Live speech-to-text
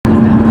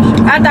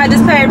After I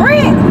just paid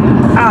rent?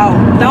 Oh,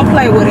 don't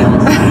play with it.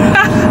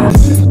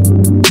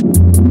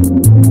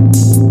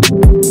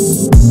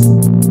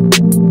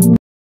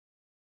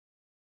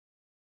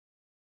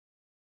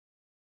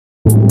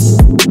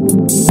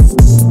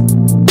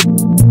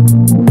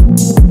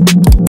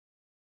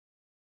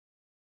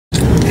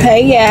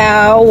 Hey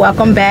y'all,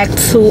 welcome back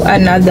to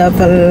another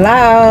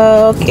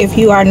vlog. If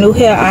you are new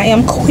here, I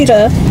am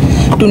Quita.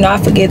 Do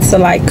not forget to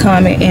like,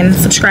 comment, and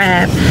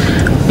subscribe,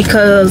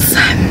 because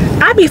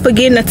I be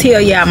forgetting to tell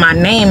y'all my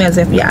name as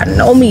if y'all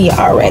know me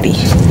already.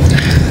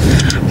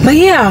 But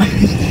yeah,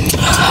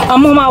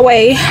 I'm on my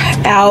way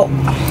out.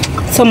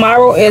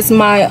 Tomorrow is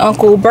my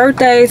uncle's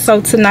birthday, so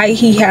tonight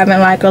he having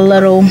like a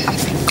little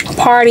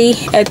party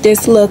at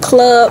this little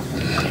club.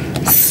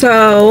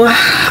 So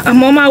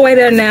I'm on my way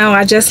there now.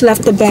 I just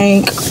left the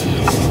bank.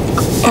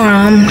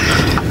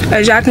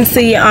 As y'all can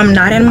see, I'm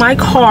not in my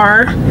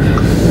car.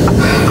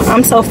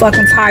 I'm so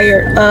fucking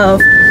tired of,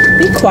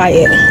 be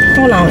quiet,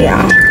 hold on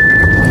y'all.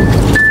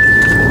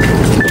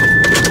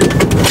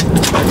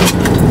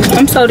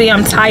 I'm so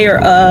damn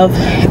tired of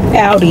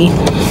Auntie,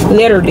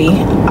 literally.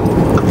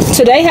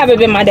 Today haven't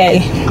been my day.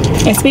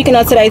 And speaking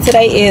of today,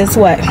 today is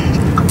what?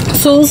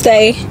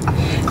 Tuesday,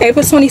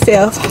 April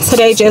 25th.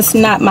 Today just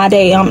not my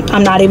day.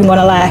 I'm not even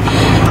gonna lie.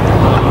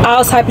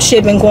 All type of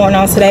shit been going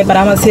on today, but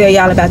I'm gonna tell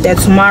y'all about that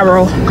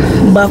tomorrow.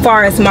 But as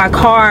far as my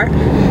car,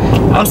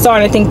 I'm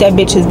starting to think that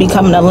bitch is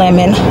becoming a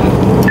lemon.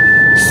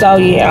 So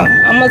yeah,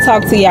 I'm gonna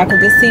talk to y'all because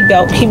this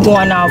seatbelt keep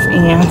going off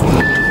and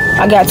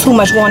I got too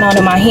much going on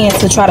in my hands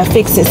to try to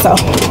fix it. So,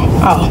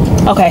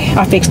 oh, okay,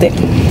 I fixed it.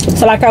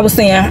 So like I was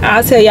saying,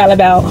 I'll tell y'all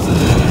about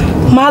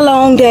my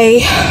long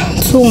day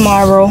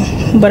tomorrow,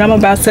 but I'm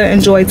about to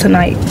enjoy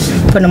tonight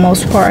for the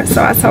most part.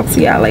 So I'll talk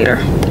to y'all later.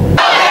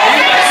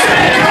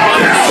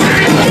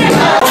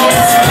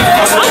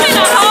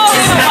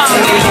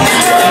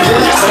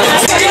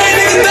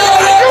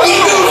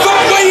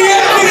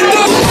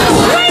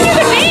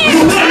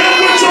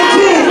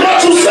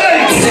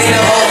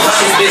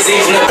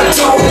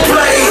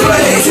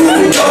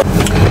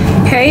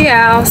 Hey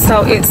y'all,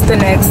 so it's the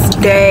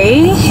next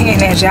day,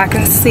 and as y'all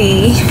can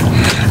see,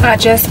 I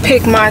just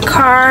picked my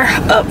car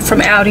up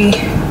from Auntie.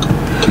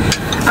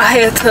 I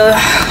had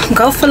to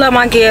go fill up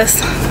my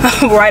gas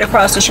right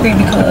across the street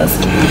because,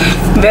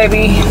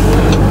 baby,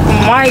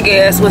 my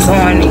gas was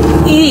on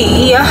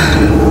E.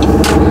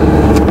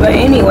 But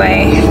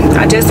anyway,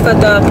 I just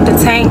filled up the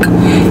tank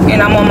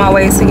and I'm on my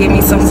way to get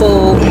me some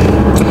food.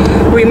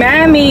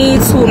 Remind me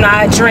to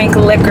not drink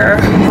liquor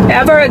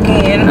ever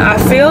again. I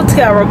feel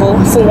terrible,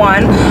 for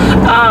one.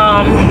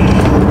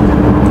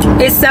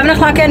 It's 7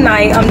 o'clock at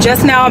night. I'm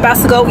just now about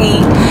to go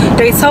eat.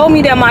 They told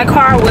me that my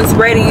car was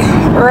ready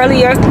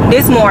earlier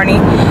this morning.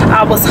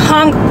 I was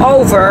hung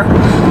over.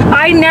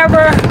 I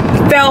never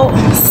felt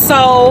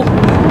so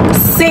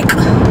sick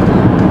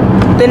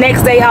the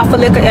next day off of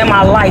liquor in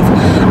my life.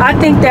 I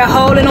think that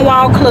hole in the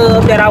wall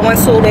club that I went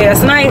to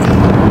last night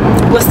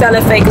was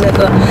selling fake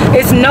liquor.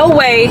 It's no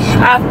way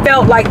I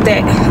felt like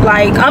that.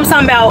 Like, I'm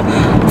talking about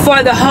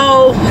for the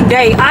whole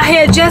day. I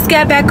had just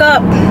got back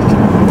up,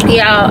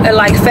 y'all, at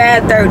like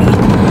 5:30.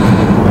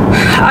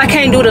 I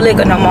can't do the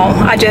liquor no more.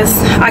 I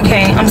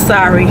can't. I'm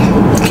sorry.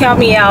 Count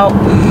me out.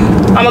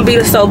 I'm gonna be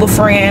the sober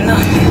friend.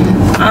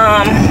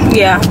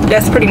 Yeah,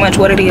 that's pretty much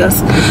what it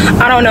is.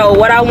 I don't know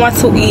what I want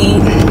to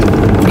eat.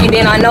 And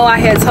then I know I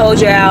had told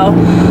y'all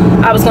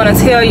I was going to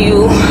tell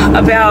you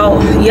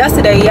about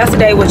yesterday.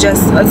 Yesterday was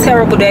just a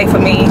terrible day for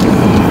me.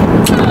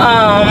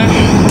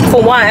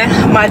 For one,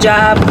 my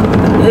job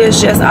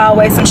is just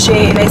always some shit,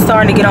 and they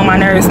starting to get on my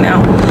nerves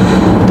now.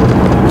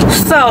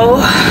 So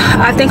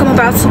I think I'm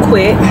about to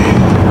quit.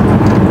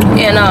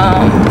 And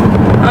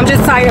I'm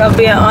just tired of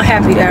being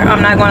unhappy there.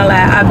 I'm not gonna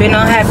lie. I've been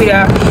unhappy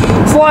there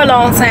for a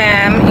long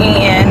time,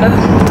 and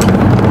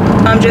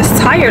I'm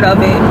just tired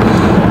of it,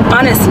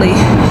 honestly.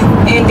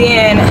 And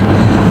then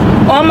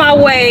on my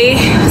way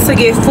to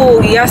get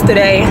food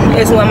yesterday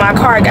is when my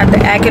car got to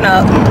acting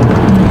up.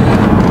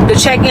 The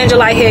check engine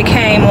light here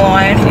came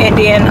on, and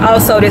then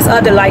also this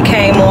other light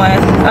came on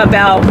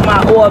about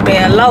my oil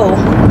being low.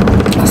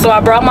 So I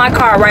brought my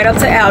car right up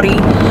to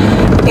Auntie,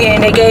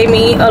 and they gave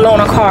me a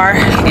loaner car,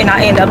 and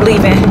I ended up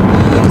leaving.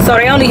 So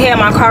they only had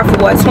my car for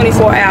what,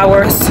 24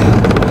 hours.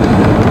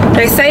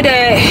 They say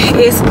that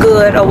it's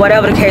good, or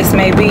whatever the case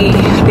may be,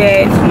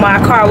 that my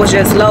car was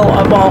just low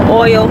up on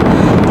oil,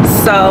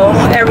 so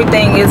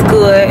everything is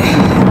good.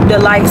 The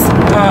lights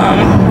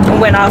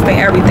went off and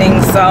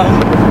everything, so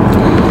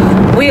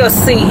we'll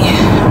see.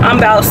 I'm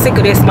about sick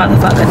of this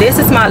motherfucker. This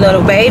is my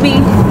little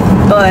baby,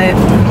 but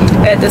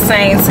at the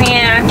same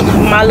time,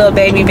 my little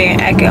baby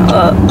been acting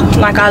up.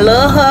 Like, I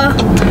love her,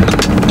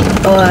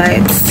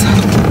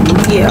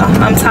 but yeah,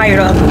 I'm tired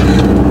of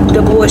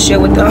the bullshit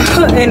with them.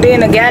 And then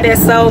the guy that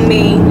sold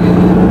me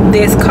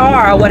this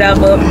car or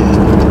whatever,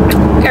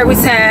 every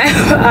time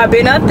I've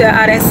been up there,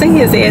 I didn't see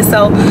his ass.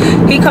 So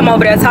he come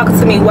over there talking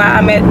to me while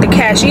I'm at the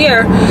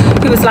cashier.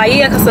 He was like,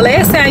 yeah, because the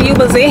last time you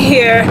was in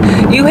here,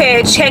 you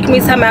had checked me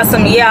talking about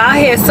some, yeah, I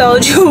had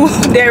sold you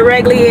that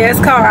regular ass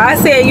car. I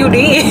said, you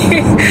did.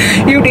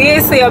 You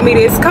did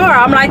me this car.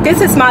 I'm like,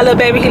 this is my little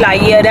baby. He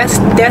like, yeah, that's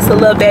a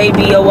little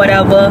baby or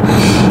whatever.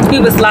 He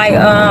was like,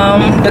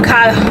 the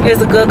car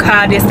is a good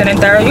car, this and the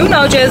third, you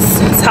know,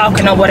 just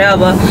talking or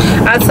whatever.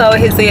 I told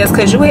his ass,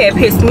 because you had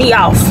pissed me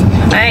off.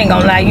 I ain't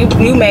gonna lie,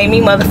 you made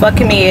me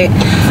motherfucking mad.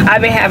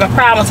 I've been having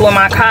problems with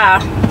my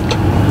car,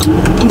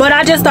 but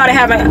I just started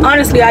having,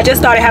 honestly, I just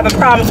started having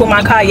problems with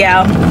my car,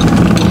 y'all,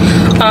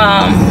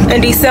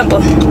 in December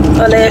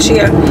of last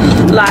year.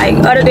 Like,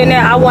 other than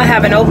that, I wasn't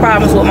having no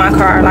problems with my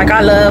car. Like,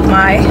 I love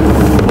my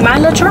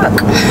little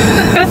truck.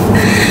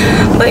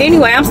 But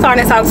anyway, I'm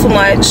starting to talk too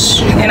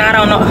much, and I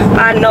don't know,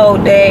 I know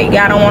that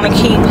y'all don't want to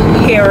keep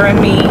hearing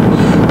me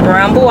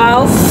ramble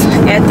off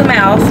at the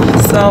mouth,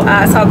 so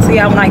I'll talk to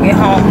y'all when I get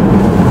home.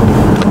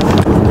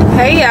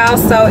 Hey y'all,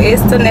 so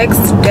it's the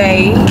next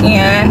day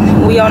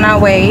and we on our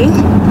way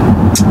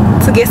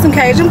to get some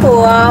Cajun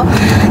boil.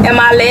 In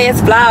my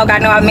last vlog, I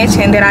know I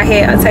mentioned that I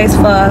had a taste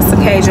for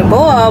some Cajun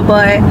boil,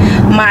 but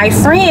my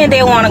friend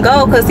didn't want to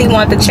go because he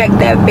wanted to check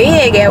that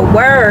bag at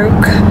work,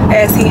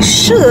 as he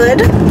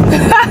should.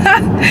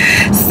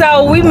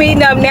 So we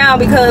meeting up now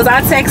because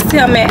I texted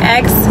him and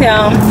asked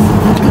him,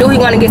 do he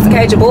want to get some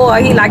Cajun boil?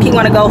 He like, he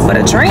want to go for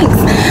the drinks.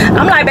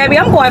 I'm like, baby,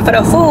 I'm going for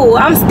the food.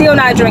 I'm still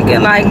not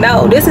drinking. Like,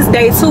 no, this is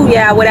day 2,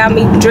 y'all, without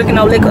me drinking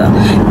no liquor.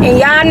 And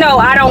y'all know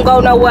I don't go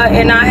nowhere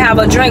and not have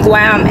a drink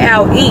while I'm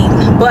out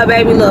eating. But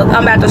baby, look,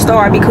 I'm about to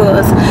start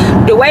because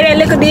the way that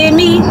liquor did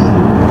me,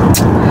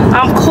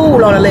 I'm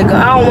cool on the liquor.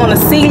 I don't want to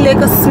see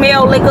liquor,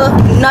 smell liquor,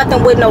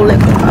 nothing with no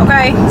liquor,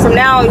 okay? From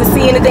now on, you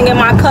see anything in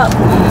my cup,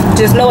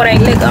 just know it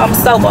ain't liquor. I'm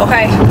sober,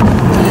 okay?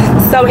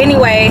 So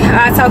anyway,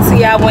 I'll talk to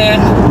y'all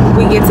when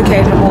we get to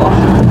Cajun boil.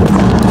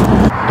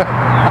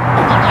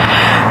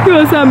 You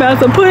want something about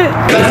to put?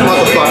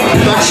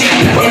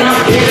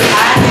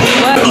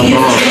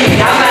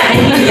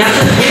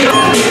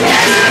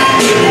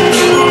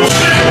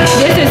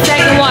 This is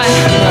second one.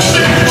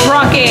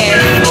 Drunk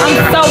ass. I'm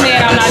so mad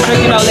I'm not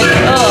drinking no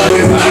liquor.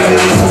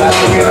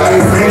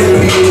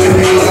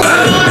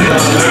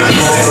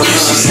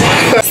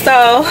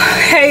 So,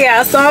 hey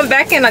y'all, so I'm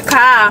back in the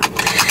car.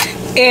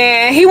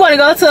 And he want to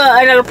go to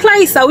another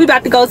place, so we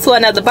about to go to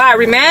another bar.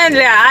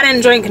 Remember, I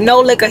didn't drink no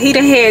liquor. He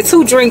done had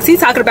 2 drinks. He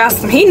talking about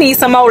he needs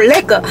some more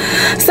liquor.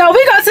 So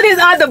we go to this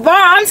other bar.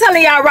 I'm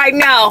telling y'all right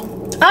now,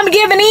 I'm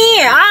giving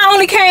in. I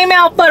only came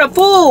out for the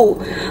food,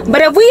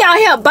 but if we out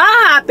here bar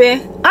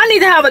hopping, I need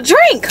to have a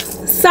drink.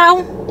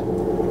 So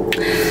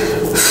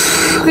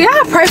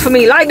y'all pray for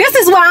me. Like, this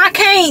is why I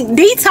can't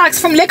detox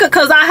from liquor,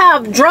 because I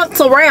have drunks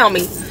around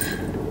me.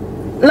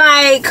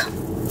 Like,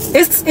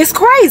 it's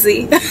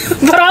crazy.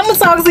 But I'm gonna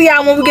talk to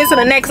y'all when we get to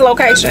the next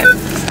location. You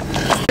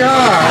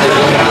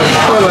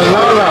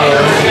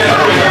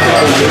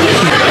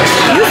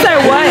say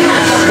what?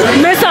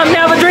 Miss, I'm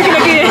never drinking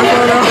again.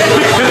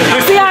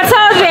 See, I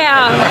told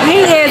y'all,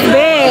 he is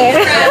bad.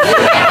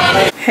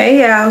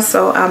 Hey y'all,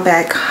 so I'm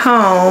back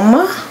home.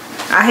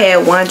 I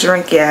had 1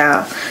 drink,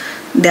 y'all.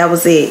 That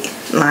was it.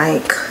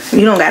 Like,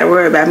 you don't gotta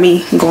worry about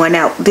me going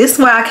out. This is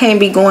why I can't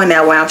be going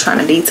out while I'm trying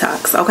to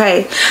detox,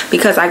 okay?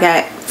 Because I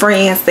got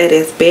friends that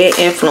is bad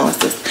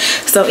influences.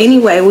 So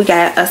anyway, we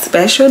got a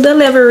special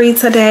delivery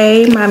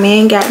today. My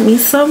man got me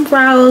some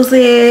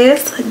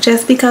roses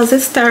just because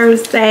it's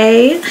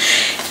Thursday,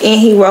 and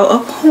he wrote a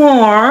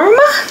poem.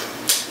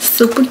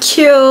 Super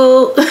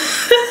cute.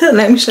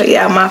 Let me show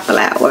y'all my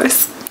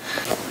flowers.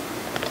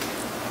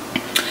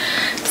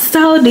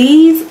 So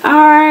these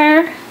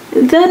are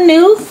the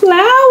new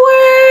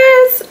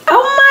flowers.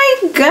 Oh my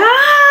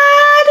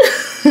god.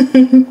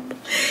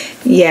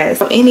 Yes.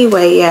 So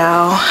anyway,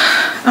 y'all,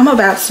 I'm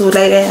about to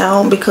lay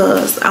down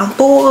because I'm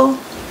full,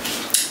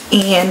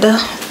 and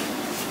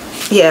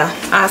yeah,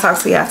 I'll talk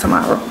to y'all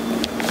tomorrow.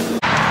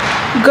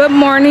 Good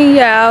morning,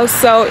 y'all.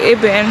 So it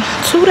been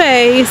 2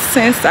 days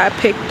since I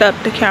picked up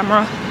the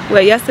camera.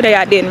 Well, yesterday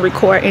I didn't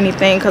record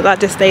anything because I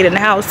just stayed in the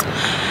house,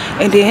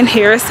 and then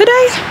here is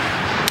today.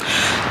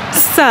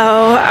 So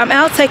I'm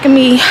out taking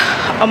me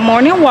a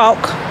morning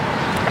walk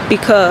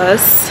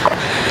because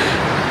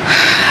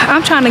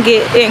I'm trying to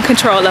get in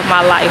control of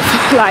my life,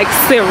 like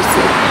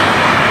seriously.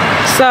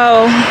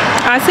 So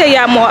I'll tell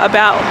y'all more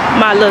about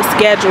my little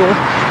schedule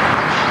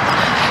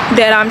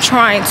that I'm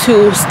trying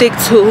to stick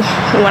to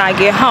when I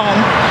get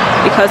home,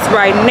 because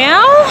right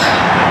now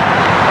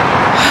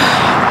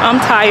I'm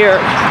tired,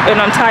 and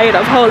I'm tired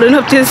of holding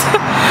up this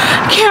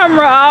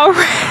camera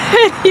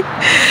already.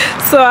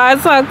 So I'll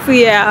talk to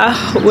y'all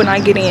when I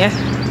get in.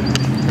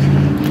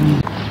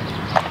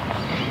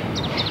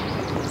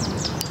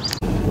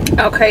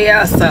 Okay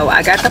y'all, so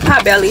I got the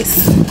pot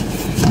bellies,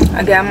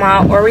 I got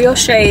my Oreo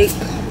shake,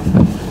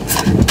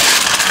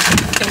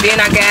 and then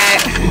I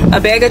got a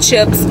bag of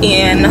chips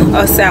and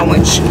a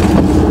sandwich.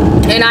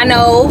 And I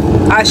know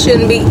I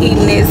shouldn't be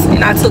eating this,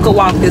 and I took a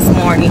walk this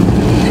morning,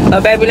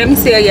 but baby, let me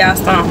tell y'all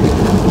something.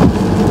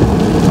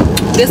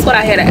 This is what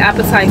I had an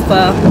appetite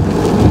for.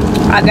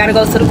 I gotta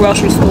go to the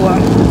grocery store,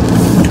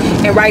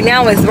 and right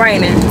now it's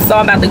raining, so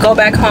I'm about to go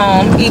back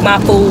home, eat my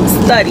food,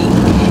 study,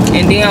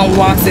 and then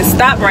once it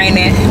stops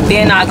raining,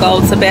 then I go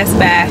to Best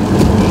Buy,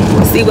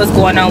 see what's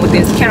going on with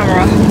this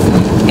camera,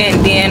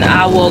 and then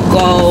I will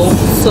go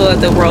to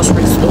the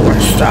grocery store.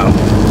 So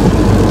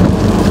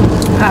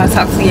I'll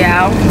talk to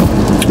y'all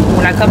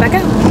when I come back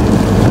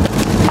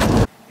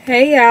out.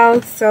 Hey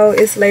y'all, so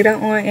it's later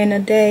on in the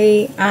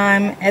day.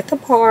 I'm at the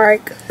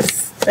park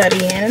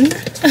studying.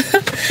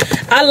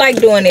 I like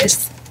doing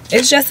this.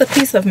 It's just a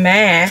piece of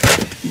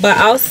math, but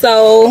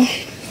also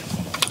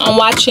I'm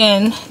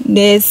watching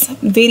this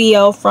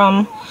video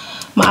from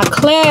my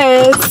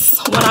class.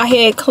 When I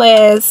had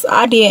class,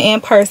 I did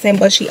in person,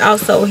 but she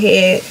also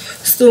had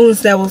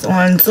students that was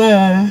on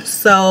Zoom,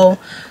 so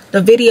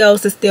the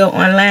videos is still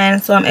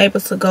online, so I'm able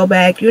to go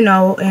back, you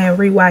know, and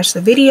rewatch the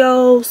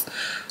videos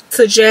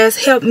to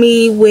just help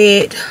me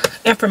with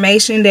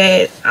information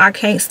that I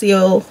can't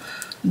still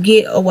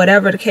get, or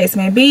whatever the case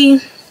may be.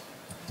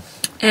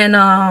 And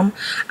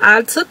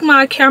I took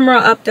my camera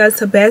up there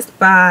to Best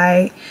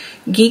Buy.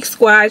 Geek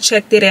Squad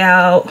checked it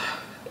out.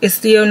 It's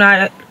still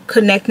not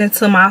connecting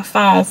to my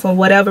phone for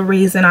whatever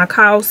reason. I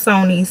called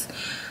Sony's,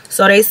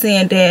 so they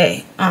saying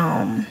that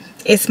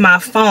it's my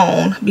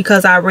phone,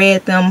 because I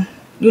read them,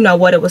 you know,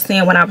 what it was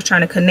saying when I was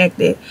trying to connect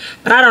it,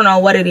 but I don't know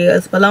what it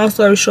is. But long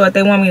story short,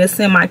 they want me to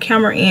send my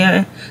camera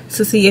in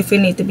to see if it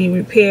needs to be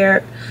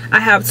repaired.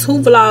 I have 2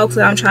 vlogs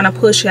that I'm trying to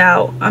push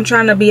out. I'm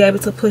trying to be able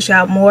to push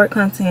out more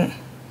content,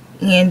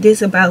 and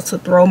this is about to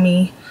throw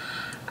me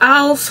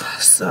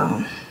off,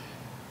 so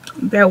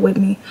bear with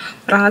me.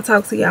 But I'll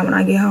talk to y'all when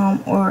I get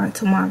home or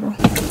tomorrow.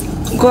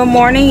 Good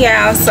morning,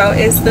 y'all. So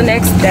it's the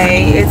next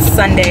day. It's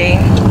Sunday,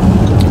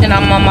 and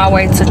I'm on my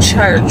way to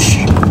church.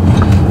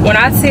 When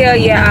I tell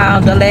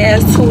y'all, the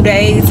last 2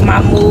 days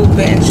my mood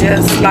been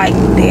just like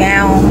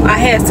down. I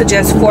had to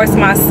just force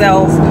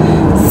myself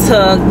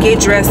to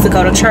get dressed to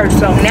go to church.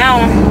 So now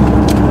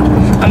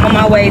I'm on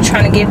my way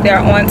trying to get there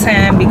on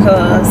time,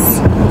 because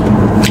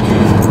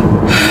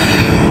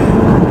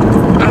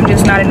I'm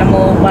just not in the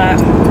mood. But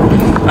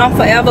I'm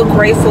forever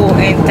grateful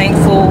and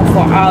thankful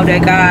for all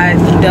that God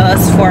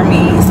does for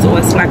me. So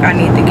it's like I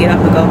need to get up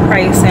and go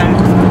praise him.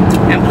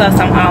 And plus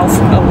I'm off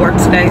of work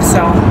today,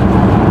 so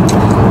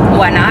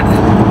why not?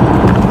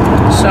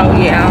 So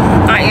yeah,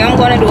 I am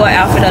going to do an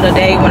outfit of the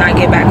day when I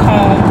get back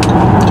home.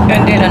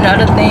 And then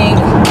another thing,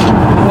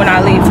 when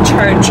I leave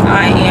church,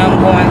 I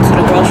am going to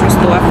the grocery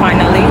store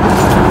finally,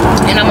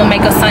 and I'm gonna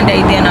make a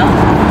Sunday dinner.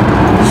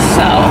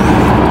 So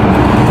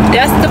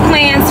that's the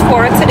plans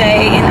for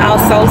today, and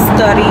also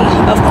study,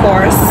 of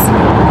course.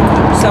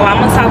 So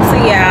I'm gonna talk to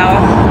y'all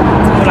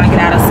when I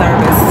get out of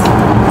service.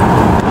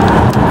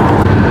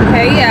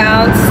 Hey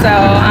y'all, so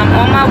I'm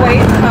on my way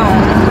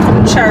home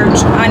from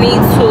church. I need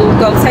to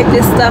go take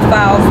this stuff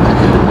off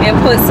and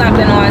put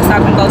something on so I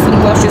can go to the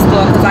grocery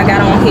store, because I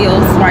got on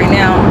heels right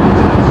now.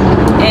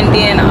 And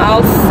then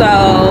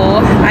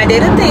also I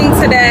did a thing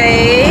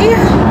today.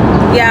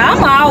 Yeah,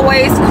 I'm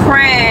always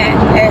crying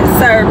at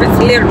service,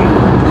 literally.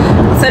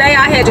 Today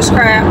I had to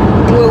cry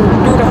through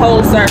the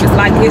whole service.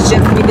 Like, it's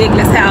just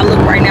ridiculous how I look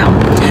right now.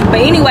 But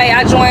anyway,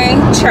 I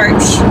joined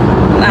church.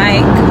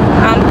 Like,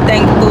 I'm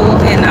thankful,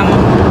 and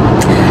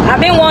I've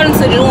been wanting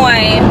to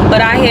join,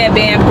 but I had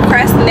been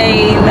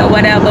procrastinating or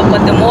whatever.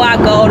 But the more I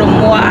go, the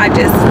more I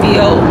just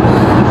feel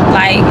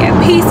like at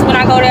peace when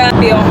I go there. I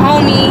feel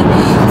homey.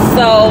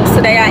 So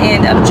today I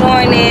end up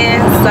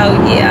joining. So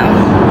yeah,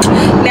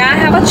 now I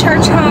have a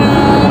church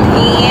home,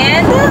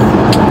 and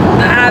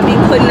I'll be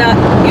putting up,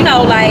 you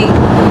know, like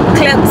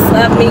clips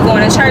of me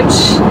going to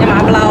church in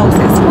my vlogs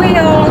as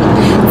well,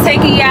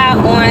 taking y'all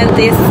on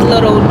this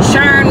little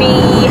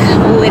journey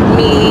with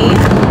me.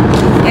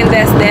 And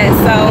that's that.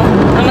 So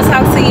I'm gonna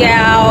talk to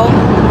y'all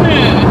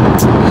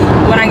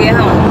when I get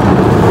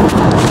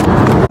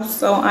home.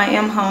 So I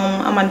am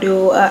home. I'm gonna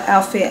do an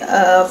outfit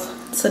of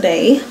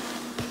today.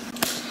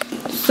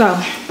 So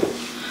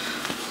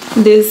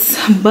this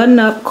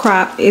button-up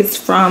crop is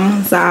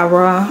from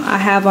Zara. I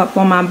have up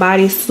on my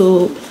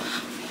bodysuit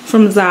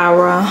from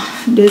Zara.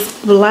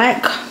 This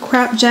black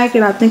crop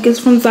jacket, I think it's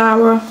from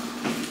Zara.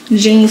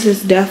 Jeans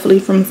is definitely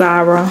from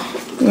Zara.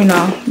 You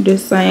know,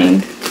 this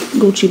same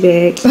Gucci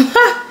bag.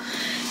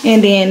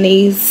 And then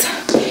these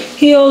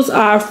heels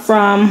are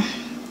from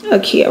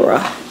Akira.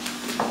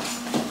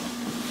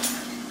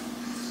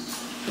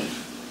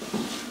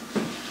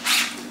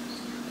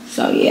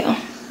 So yeah,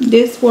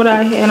 this is what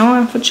I had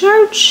on for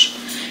church.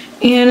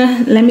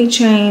 And let me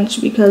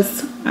change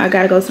because I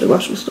gotta go to the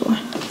grocery store.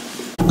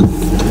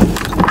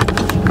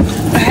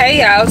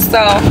 Hey y'all,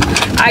 so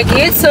I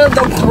get to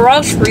the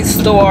grocery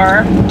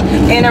store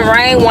and the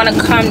rain want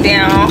to come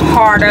down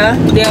harder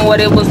than what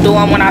it was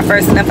doing when I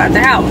first left out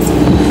the house.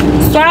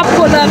 So I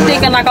pulled up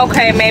thinking like,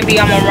 okay, maybe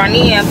I'm gonna run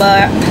in,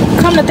 but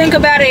come to think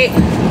about it,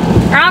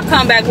 I'll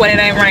come back when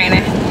it ain't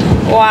raining,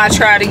 or I'll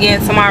try it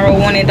again tomorrow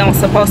when it don't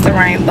supposed to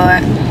rain.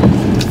 But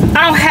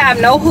I don't have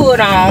no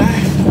hood on,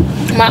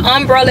 my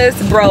umbrella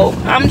is broke,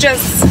 I'm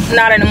just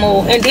not in the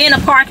mood. And then the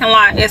parking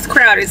lot is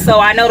crowded,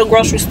 so I know the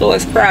grocery store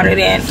is crowded.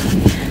 And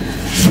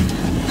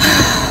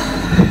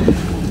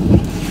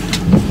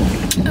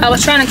I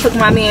was trying to cook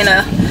my man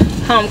a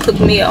home cooked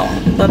meal,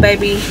 but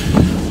baby,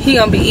 he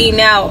gonna be eating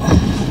out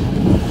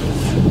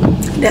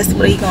that's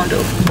what he gonna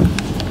do.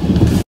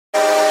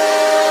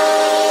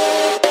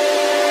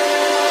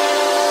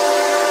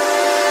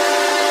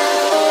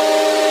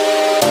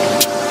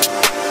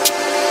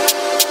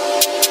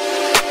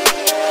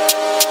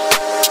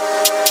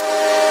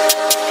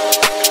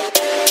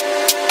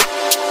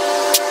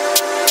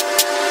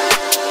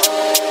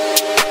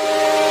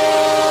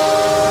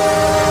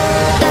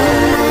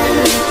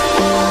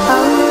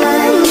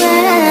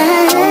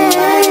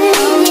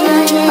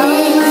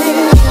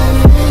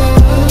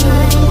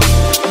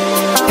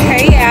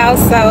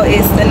 So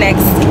it's the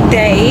next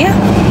day.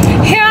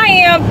 Here I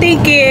am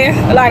thinking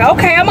like,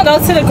 okay, I'm gonna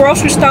go to the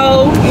grocery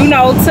store, you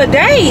know,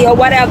 today or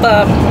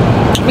whatever,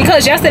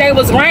 because yesterday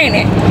was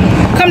raining.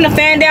 Come to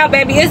find out,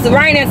 baby, it's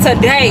raining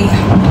today.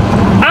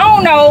 I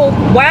don't know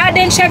why I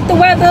didn't check the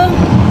weather,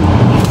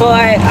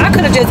 but I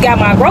could have just got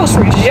my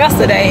groceries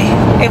yesterday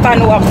if I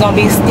knew I was gonna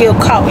be still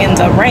caught in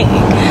the rain.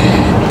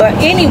 But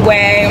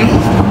anyway,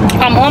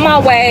 I'm on my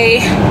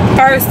way.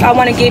 First, I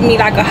want to get me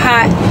like a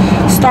hot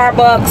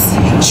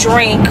Starbucks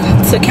drink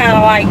to kind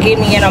of like get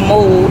me in a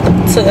mood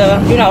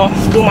to, you know,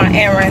 do my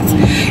errands.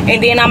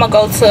 And then I'm gonna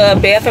go to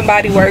Bath and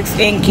Body Works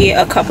and get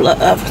a couple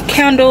of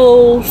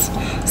candles,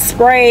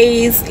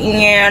 sprays,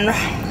 and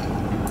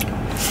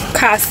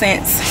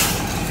scents.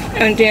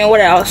 And then what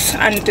else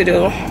I need to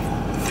do?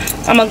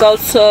 I'm gonna go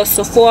to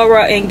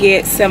Sephora and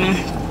get some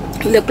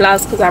lip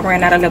gloss because I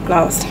ran out of lip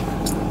gloss.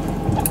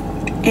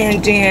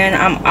 And then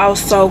I'm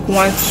also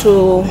going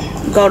to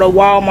go to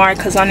Walmart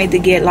because I need to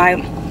get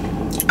like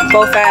 4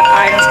 or 5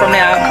 items from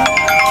there.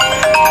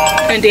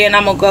 And then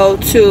I'm gonna go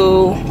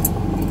to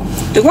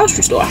the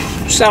grocery store.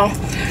 So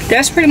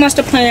that's pretty much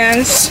the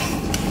plans.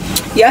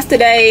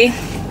 Yesterday,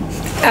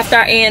 after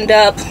I end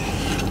up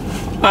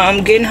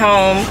getting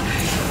home,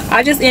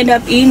 I just end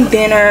up eating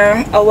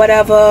dinner or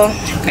whatever,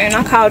 and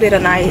I called it a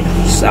night.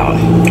 So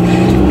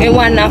it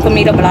wasn't enough for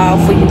me to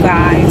vlog for you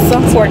guys.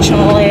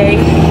 Unfortunately,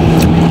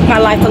 my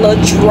life a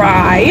little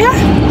dry,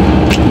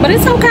 but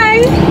it's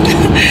okay.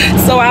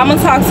 So I'm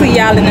gonna talk to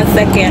y'all in a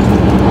second.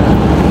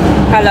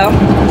 Hello.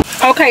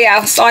 Okay,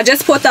 y'all, so I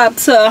just pulled up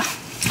to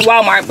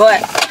Walmart,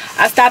 but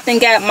I stopped and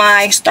got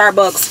my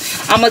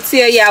Starbucks. I'm gonna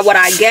tell y'all what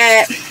I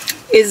got.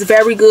 It's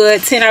very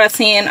good, 10 out of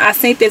 10. I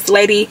seen this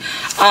lady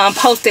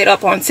post it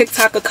up on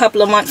TikTok a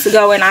couple of months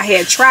ago, and I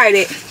had tried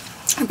it.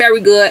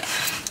 Very good.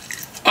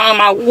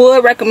 I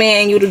would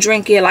recommend you to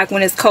drink it like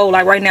when it's cold.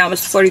 Like right now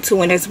it's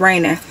 42 and it's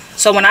raining.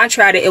 So when I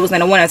tried it, it was in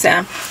the winter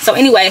time. So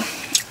anyway,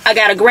 I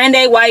got a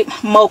grande white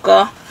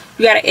mocha.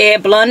 You gotta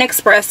add blonde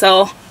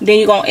espresso. Then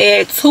you're gonna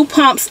add 2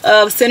 pumps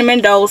of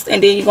cinnamon toast,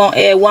 and then you're gonna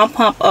add 1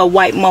 pump of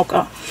white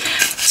mocha.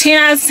 10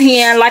 out of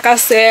 10. Like I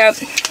said,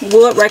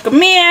 would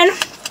recommend.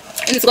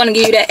 And it's gonna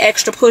give you that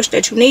extra push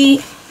that you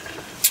need.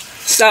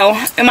 So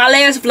in my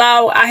last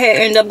vlog, I had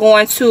ended up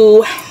going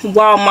to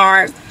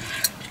Walmart,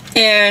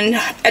 and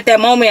at that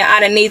moment I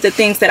didn't need the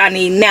things that I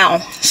need now.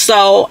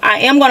 So I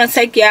am gonna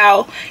take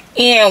y'all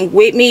in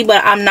with me,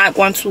 but I'm not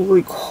going to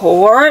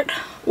record.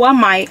 Well, I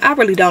might. I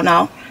really don't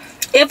know.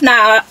 If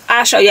not,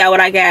 I'll show y'all what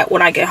I got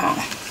when I get home.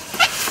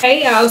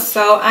 Hey y'all,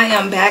 so I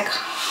am back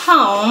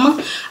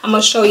home. I'm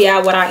gonna show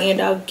y'all what I end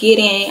up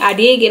getting. I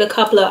did get a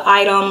couple of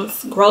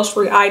items,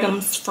 grocery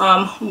items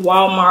from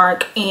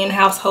Walmart and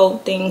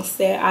household things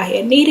that I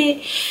had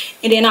needed.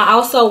 And then I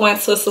also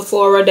went to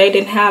Sephora. They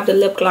didn't have the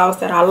lip gloss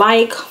that I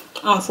like.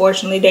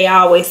 Unfortunately, they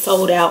always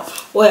sold out.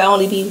 Well,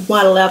 only be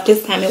 1 left.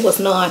 This time it was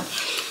none.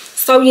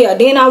 So yeah,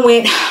 then I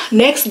went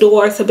next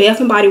door to Bath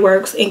and Body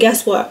Works, and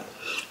guess what?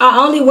 I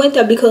only went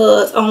there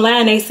because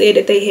online they said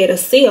that they had a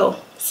sale.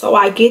 So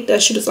I get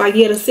that. She was like,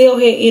 yeah, the sale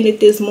had ended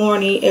this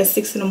morning at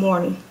 6 in the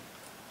morning.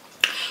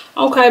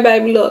 Okay,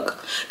 baby,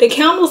 look. The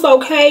candle's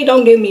okay,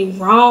 don't get me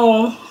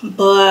wrong,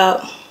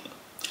 but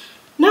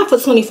not for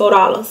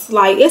 $24.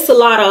 Like, it's a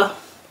lot of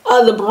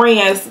other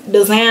brands,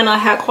 designer,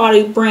 high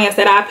quality brands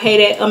that I pay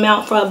that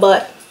amount for,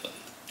 but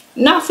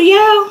not for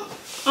y'all.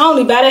 I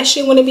only buy that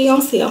shit when it be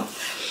on sale.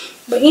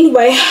 But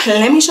anyway,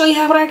 let me show you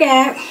what I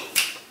got.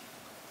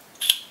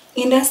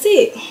 And that's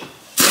it.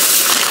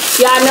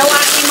 Y'all know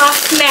I eat my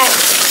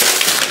snacks.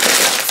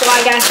 So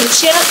I got some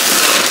chips,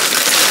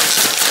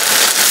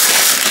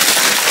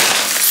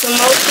 some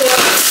more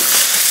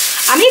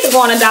chips. I need to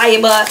go on a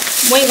diet, but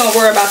we ain't gonna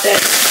worry about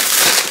that.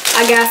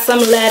 I got some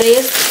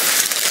lettuce.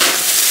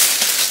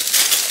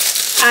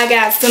 I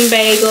got some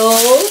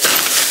bagels,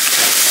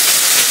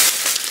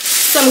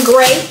 some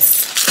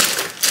grapes,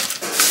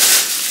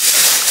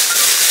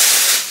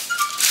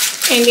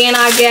 and then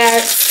I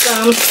got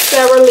some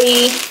Sara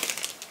Lee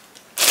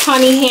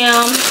honey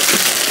ham.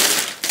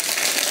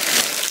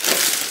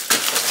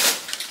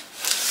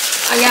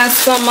 I got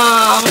some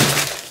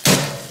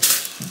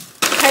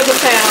paper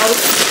towels.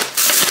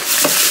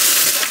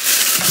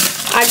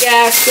 I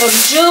got some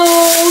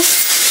juice,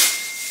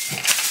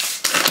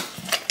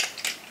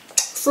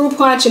 fruit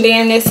punch, and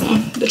then this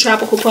one, the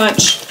tropical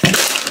punch.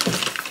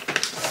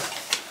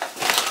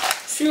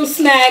 Few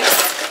snacks.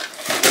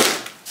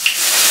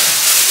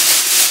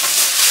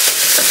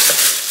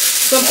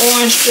 Some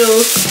orange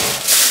juice.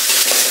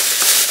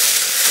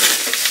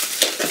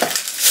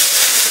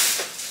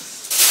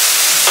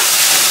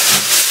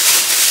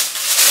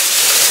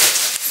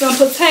 some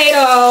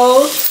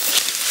potatoes,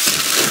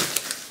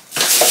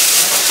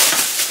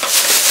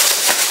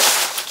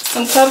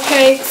 some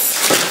cupcakes,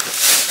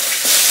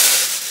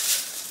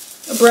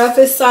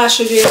 breakfast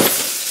sausages,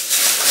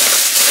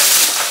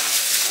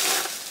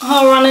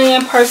 home running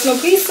and personal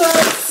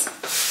pizzas.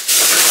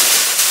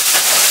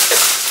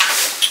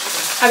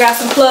 I got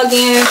some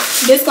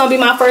plug-ins. This is gonna be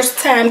my first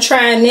time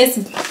trying this.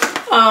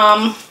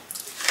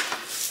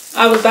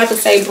 I was about to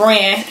say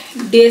brand.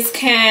 This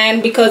can,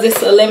 because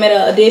it's a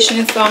limited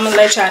edition, so I'm gonna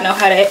let y'all know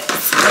how that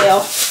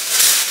smells.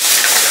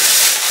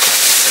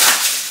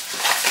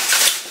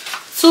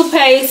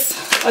 Toothpaste,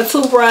 a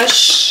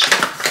toothbrush,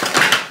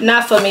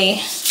 not for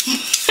me.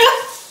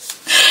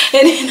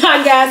 And then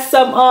I got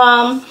some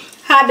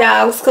hot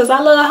dogs, because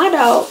I love hot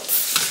dogs.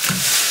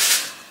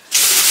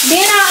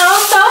 Then I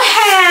also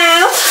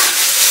have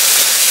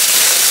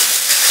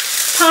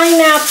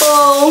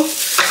pineapple,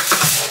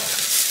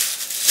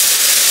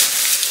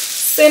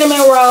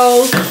 cinnamon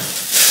rolls,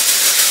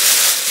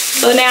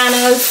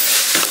 bananas,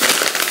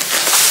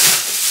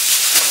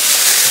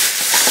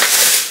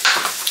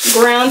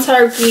 ground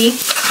turkey.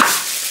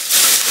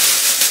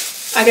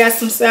 I got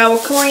some sour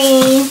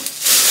cream.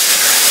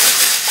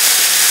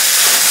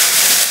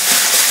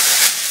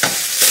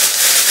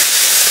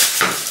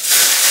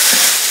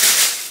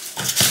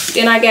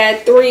 Then I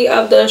got 3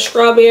 of the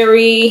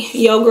strawberry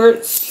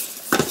yogurts.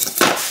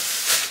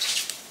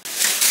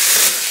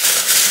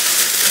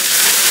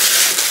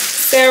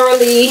 Sara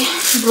Lee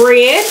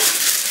bread.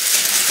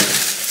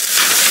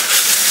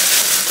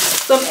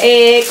 Some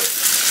eggs.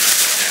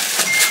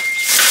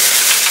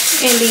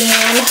 And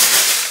then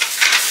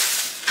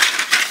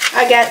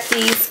I got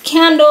these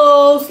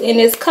candles and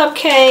this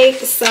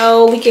cupcake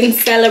so we can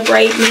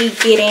celebrate me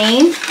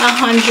getting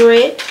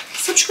 100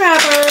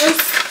 subscribers.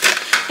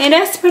 And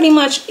that's pretty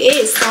much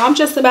it. So I'm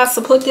just about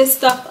to put this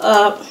stuff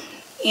up,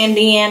 and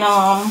then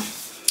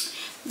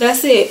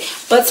that's it.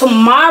 But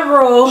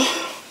tomorrow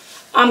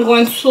I'm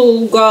going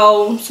to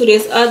go to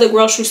this other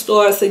grocery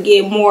store to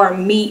get more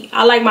meat.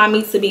 I like my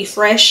meat to be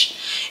fresh.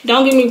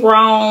 Don't get me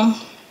wrong,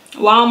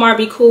 Walmart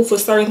be cool for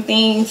certain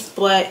things,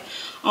 but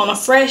on a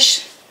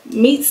fresh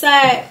meat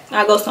side,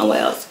 I go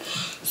somewhere else.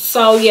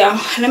 So yeah,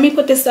 let me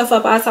put this stuff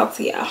up. I'll talk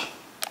to y'all.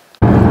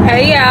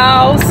 Hey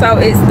y'all, so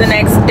it's the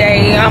next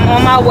day. I'm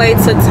on my way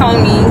to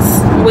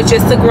Tony's, which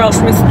is the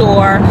grocery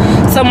store.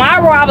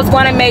 Tomorrow I was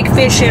going to make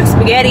fish and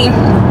spaghetti,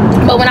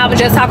 but when I was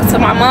just talking to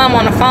my mom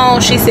on the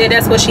phone, she said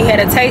that's what she had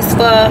a taste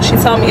for. She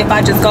told me if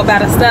I just go buy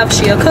the stuff,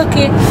 she'll cook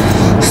it.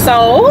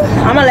 So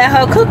I'm gonna let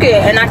her cook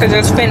it, and I can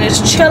just finish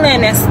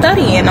chilling and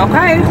studying,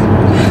 okay?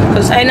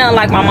 Because ain't nothing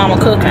like my mama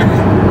cooking.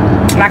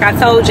 Like I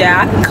told you,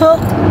 I can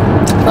cook,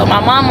 but my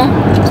mama,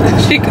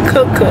 she can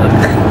cook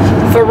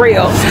for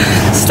real.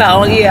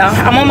 So yeah,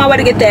 I'm on my way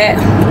to get that.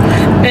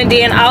 And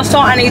then also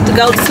I need to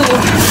go to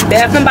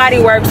Bath and Body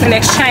Works and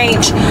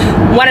exchange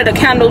one of the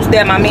candles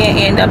that my man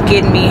ended up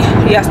getting me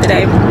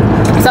yesterday.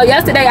 So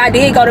yesterday I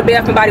did go to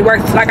Bath and Body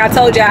Works. Like I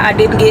told you, I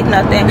didn't get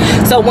nothing.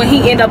 So when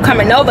he ended up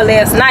coming over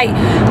last night,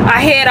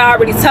 I had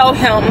already told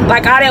him,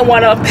 like, I didn't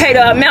want to pay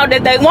the amount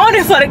that they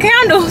wanted for the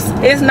candles.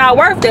 It's not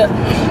worth it.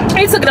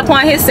 He took it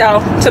upon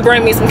himself to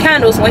bring me some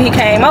candles when he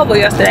came over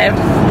yesterday.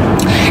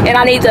 And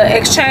I need to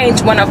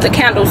exchange one of the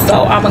candles,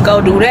 so I'm gonna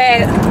go do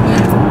that.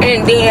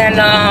 And then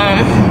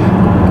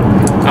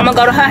I'm gonna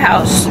go to her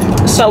house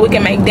so we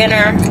can make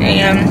dinner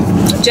and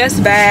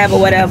just vibe or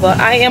whatever.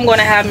 I am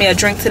gonna have me a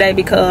drink today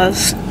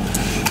because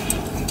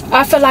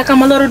I feel like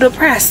I'm a little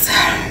depressed.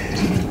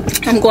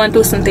 I'm going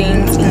through some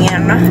things,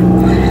 and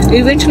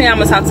eventually I'm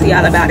gonna talk to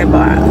y'all about it,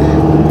 but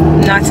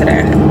not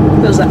today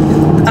because I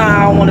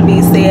don't want to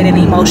be sad and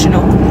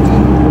emotional.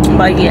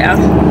 But yeah,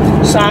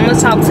 so I'm gonna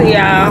talk to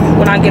y'all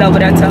when I get over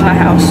there to her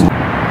house.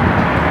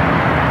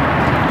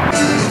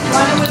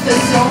 With the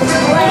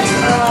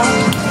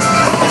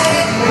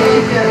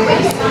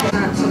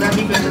so that'd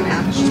be good to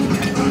match.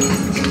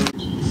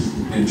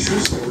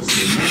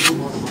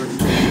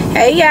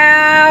 Hey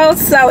y'all,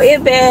 so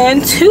it's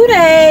been 2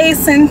 days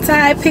since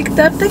I picked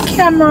up the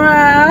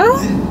camera.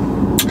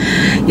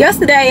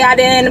 Yesterday I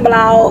didn't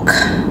vlog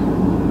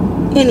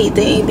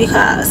anything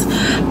because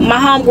my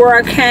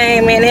homegirl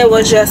came and it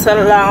was just a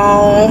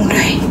long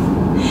day.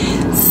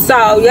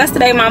 So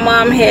yesterday my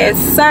mom had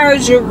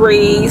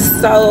surgery,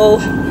 so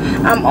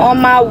I'm on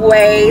my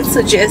way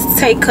to just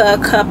take her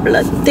a couple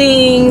of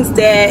things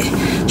that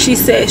she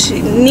said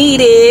she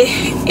needed,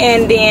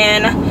 and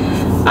then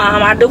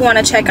I do want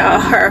to check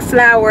out her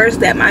flowers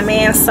that my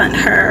man sent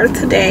her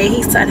today.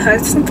 He sent her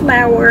some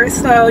flowers,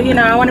 so you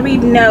know I want to be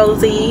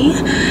nosy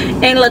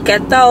and look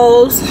at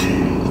those.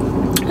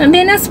 And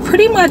then that's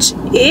pretty much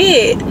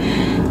it.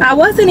 I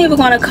wasn't even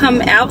going to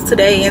come out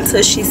today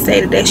until she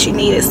stated that she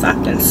needed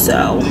something.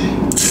 So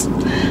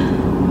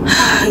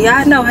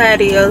y'all know how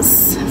it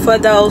is for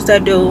those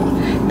that do.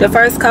 The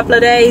first couple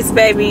of days,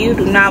 baby, you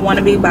do not want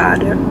to be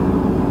bothered.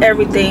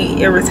 Everything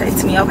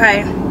irritates me,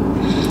 okay?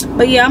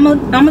 But yeah, I'm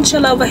gonna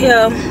chill over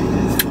here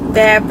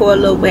bad for a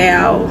little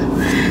while.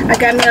 I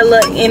got me a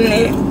little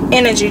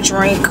energy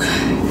drink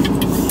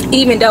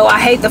even though I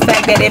hate the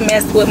fact that it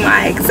messed with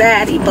my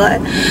anxiety.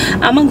 But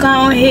I'm gonna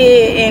go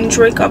ahead and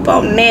drink up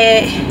on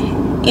that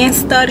and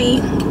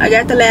study. I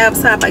got the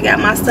laptop, I got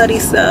my study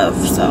stuff,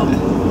 so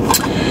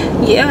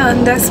yeah,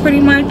 that's pretty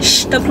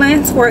much the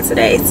plans for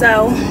today.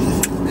 So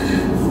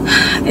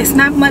it's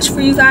not much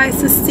for you guys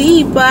to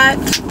see, but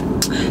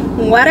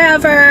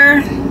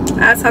whatever.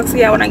 I'll talk to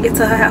y'all when I get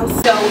to her house.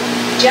 So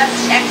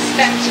just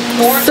expect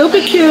more.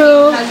 Super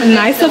cute,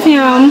 nice of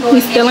him.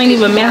 We still ain't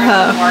even met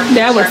her.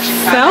 That was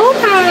so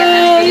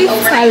nice.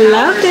 I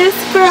love this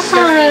for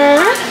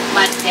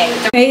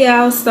her. Hey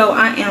y'all, so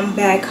I am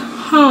back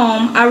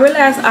home. I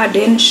realized I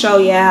didn't show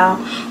y'all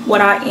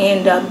what I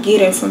ended up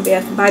getting from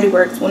Bath & Body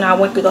Works when I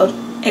went to go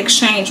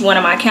exchange one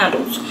of my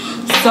candles.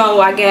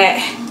 So I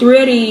got 3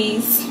 of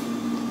these.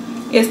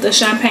 It's the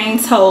champagne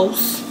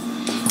toast.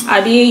 I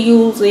did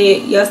use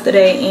it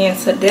yesterday and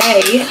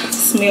today.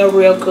 Smell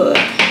real good.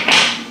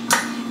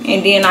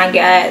 And then I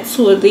got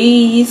 2 of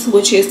these,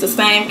 which is the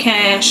same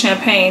kind,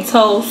 champagne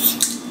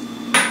toast,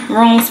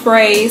 room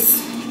sprays.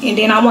 And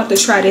then I want to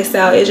try this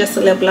out. It's just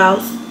a lip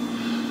gloss.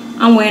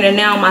 I'm wearing it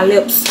now on my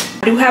lips.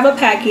 I do have a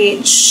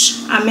package.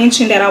 I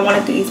mentioned that I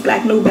wanted these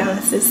black New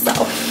Balances, so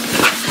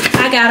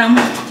I got them.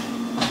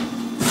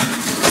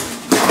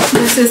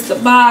 This is the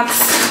box.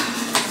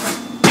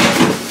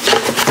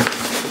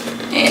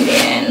 And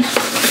then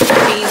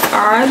these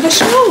are the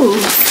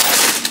shoes.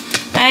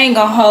 I ain't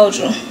gonna hold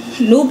you.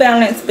 New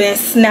Balance been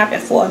snapping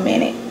for a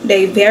minute.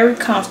 They very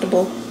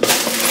comfortable.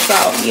 So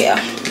yeah.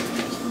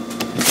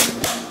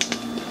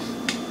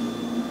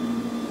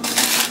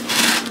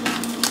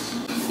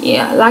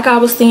 Yeah, like I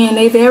was saying,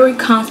 they very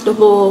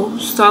comfortable.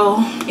 So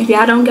if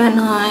y'all don't got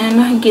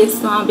none, get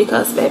some,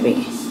 because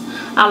baby,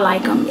 I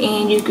like them.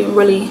 And you can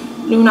really,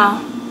 you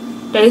know,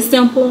 they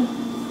simple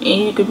and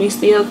you could be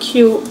still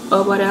cute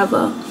or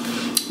whatever.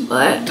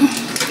 But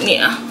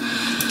yeah,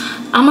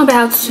 I'm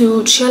about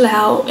to chill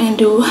out and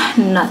do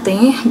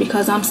nothing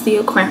because I'm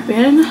still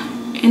cramping,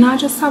 and I'll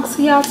just talk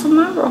to y'all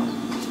tomorrow.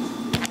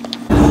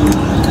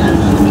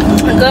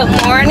 Good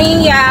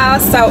morning, y'all.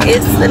 So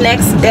it's the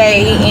next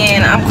day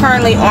and I'm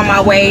currently on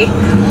my way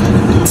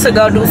to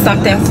go do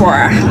something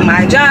for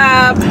my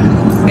job.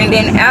 And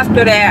then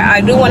after that,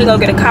 I do want to go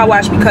get a car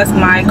wash because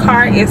my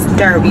car is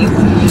dirty.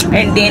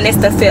 And then it's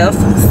the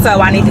 5th,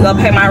 so I need to go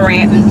pay my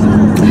rent.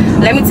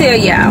 Let me tell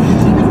y'all,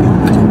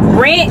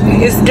 rent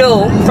is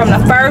due from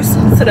the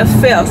 1st to the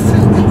 5th.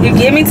 You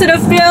get me to the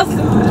 5th,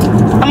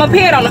 I'm gonna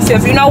pay it on the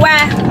 5th. You know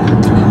why?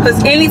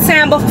 Because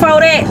anytime before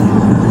that,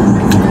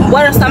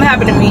 what if something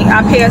happened to me?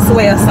 I pass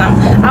away or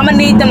something. I'm gonna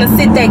need them to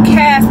sit that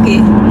casket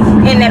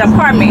in that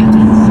apartment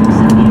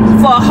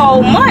for a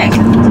whole month.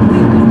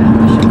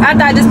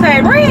 After I just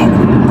paid rent.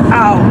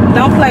 Oh,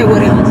 don't play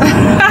with it.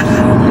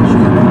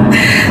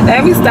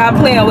 Let me stop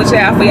playing with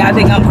y'all for y'all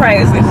think I'm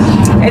crazy.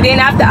 And then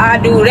after I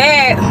do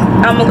that,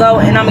 I'm gonna go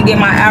and I'm gonna get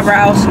my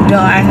eyebrows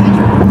done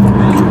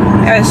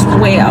as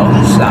well.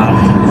 So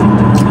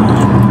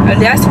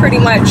that's pretty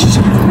much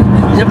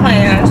the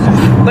plans.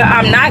 But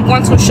I'm not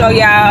going to show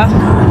y'all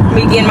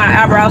me getting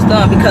my eyebrows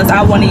done because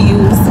I want to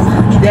use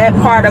that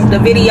part of the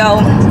video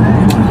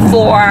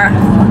for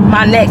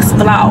my next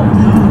vlog.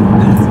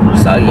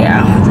 So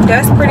yeah,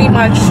 that's pretty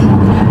much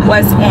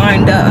what's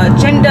on the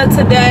agenda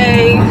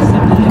today.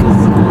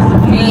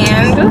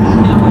 And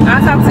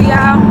I'll talk to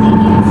y'all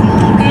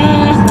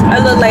a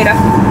little later.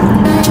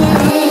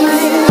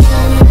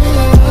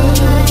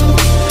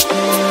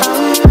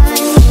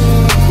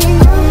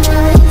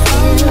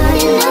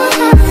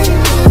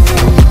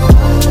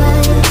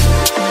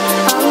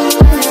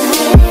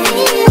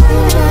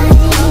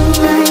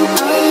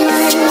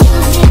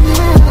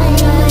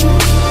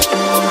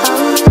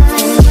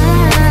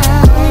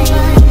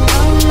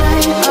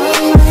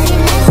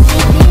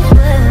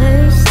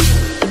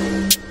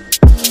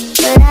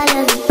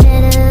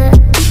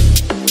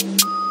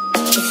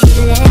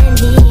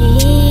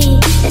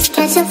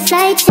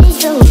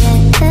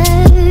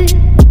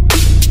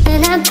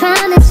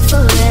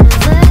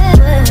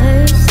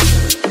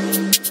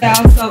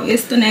 So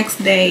it's the next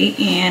day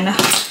and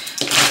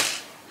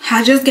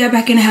I just got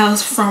back in the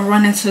house from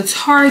running to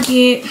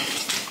Target.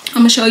 I'm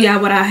gonna show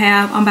y'all what I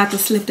have. I'm about to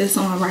slip this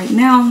on right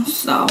now,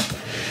 so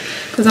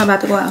because I'm about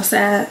to go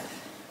outside.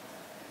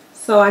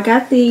 So I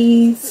got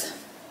these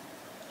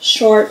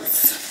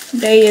shorts.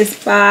 They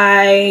is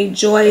by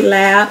Joy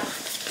Lab.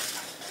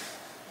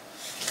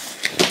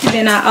 And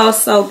then I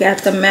also got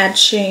the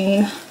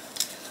matching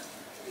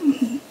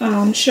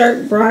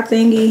shirt bra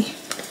thingy.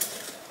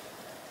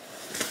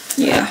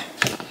 Yeah.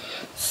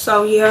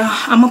 So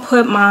yeah, I'm gonna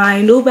put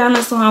my New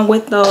Balance on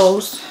with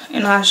those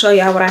and I'll show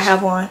y'all what I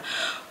have on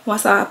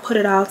once I put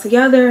it all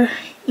together.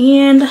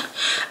 And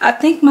I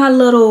think my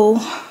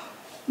little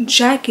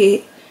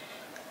jacket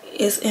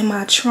is in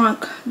my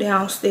trunk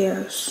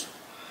downstairs.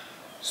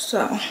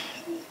 So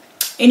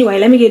anyway,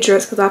 let me get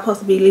dressed because I'm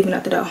supposed to be leaving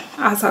at the door.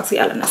 I'll talk to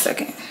y'all in a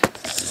second.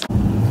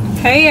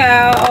 Hey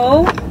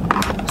y'all,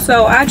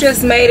 so I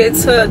just made it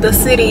to the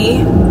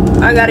city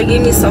I gotta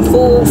give me some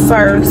food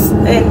first,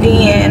 and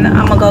then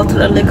I'm gonna go to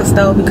the liquor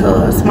store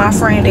because my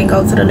friend didn't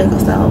go to the liquor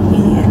store.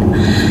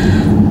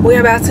 And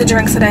we're about to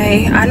drink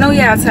today. I know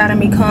y'all tired of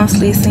me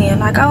constantly saying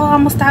like, oh,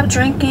 I'm gonna stop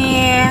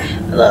drinking.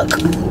 Look,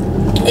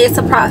 it's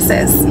a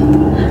process.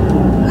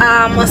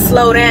 I'm gonna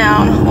slow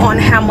down on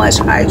how much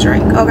I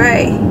drink,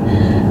 okay?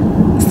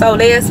 So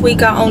last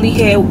week I only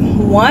had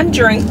 1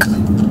 drink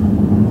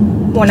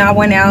when I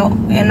went out,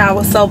 and I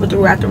was sober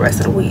throughout the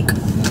rest of the week.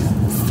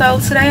 So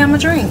today I'm gonna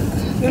drink,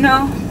 you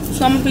know?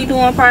 So I'm gonna be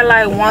doing probably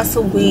like once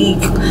a week.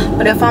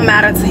 But if I'm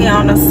out of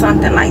town or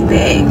something like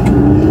that,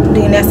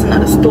 then that's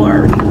another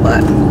story.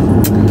 But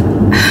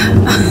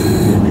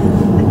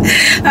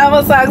I'm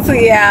gonna talk to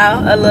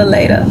y'all a little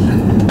later.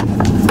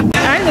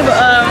 I ain't even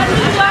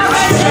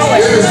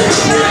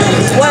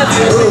what?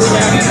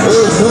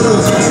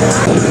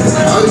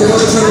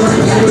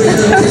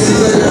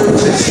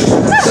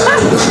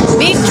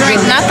 Big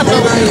drink, not the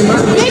blue.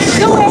 Big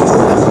drink.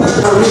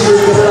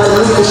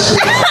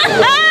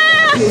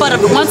 For the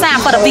one time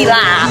for the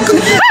vlog.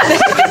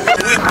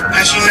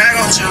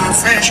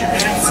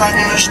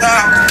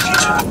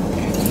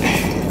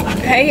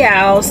 Hey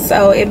y'all,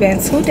 so it been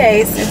 2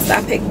 days since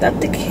I picked up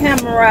the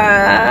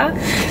camera.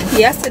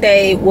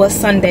 Yesterday was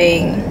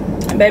Sunday.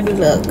 Baby,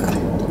 look,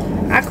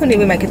 I couldn't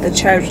even make it to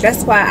church.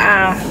 That's why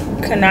I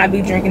could not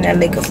be drinking that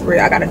liquor for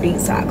real. I got a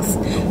detox,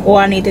 or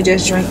I need to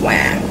just drink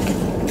wine,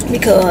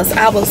 because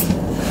I was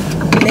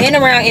laying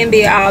around in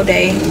bed all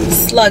day,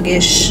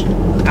 sluggish.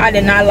 I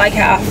did not like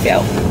how I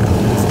felt,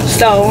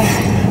 so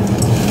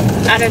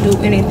I didn't do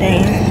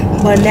anything.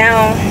 But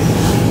now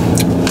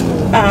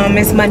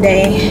it's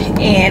Monday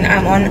and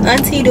I'm on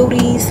auntie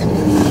duties,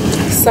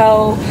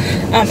 so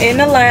I'm in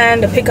the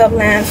line, the pickup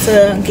line,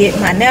 to get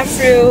my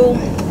nephew.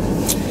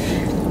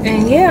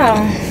 And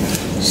yeah,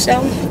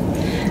 so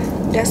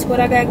that's what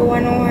I got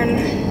going on.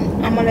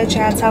 I'm gonna let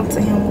y'all talk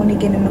to him when he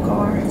get in the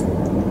car.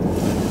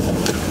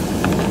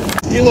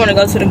 You wanna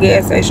go to the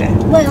gas station?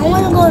 Wait, I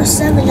wanna go to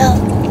 7-Up.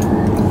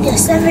 Yeah,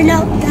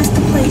 7-Up, that's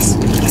the place.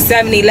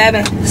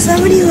 7-Eleven.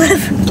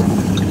 7-Eleven.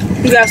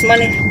 You got some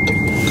money?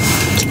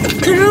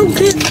 Can I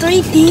get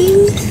 3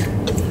 things?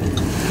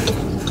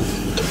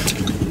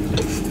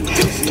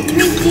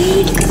 3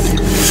 things?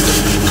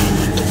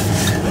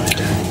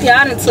 Yeah,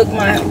 I done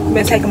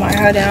been taking my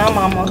hair down. I'm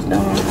almost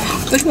done.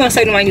 What you wanna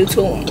say to my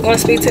YouTube? You wanna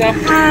speak to them?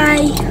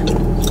 Hi.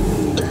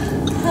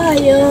 Hi,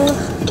 y'all.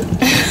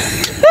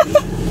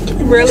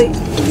 Really? I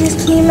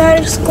just came out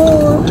of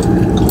school.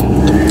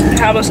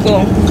 How was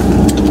school?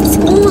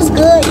 School was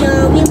good,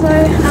 y'all. I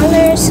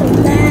learned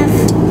some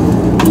math.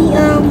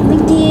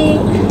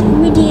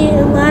 We did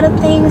a lot of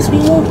things.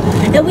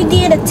 We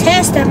did a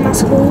test at my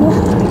school.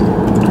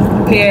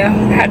 Yeah.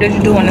 How did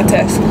you do on the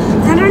test?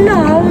 I don't know.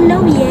 I don't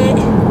know yet.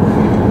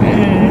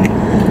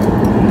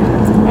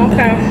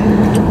 Okay.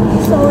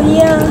 So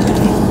yeah.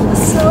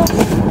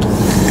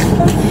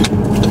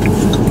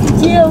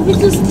 Yeah, I'm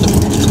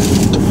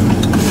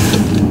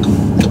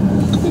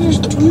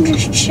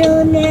just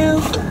chilling now.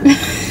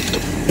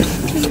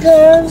 Just got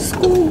out of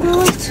school,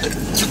 girls.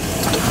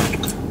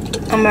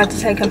 I'm about to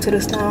take him to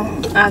the store.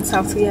 I'll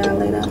talk to y'all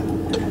later.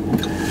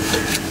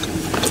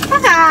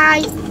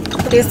 Hi.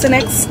 It's the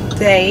next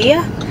day,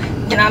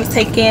 and I'm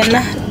taking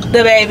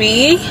the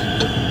baby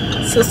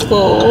to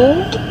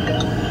school.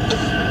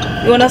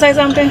 You wanna say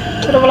something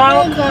to the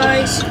vlog? Hey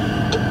guys,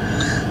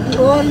 I'm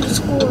going to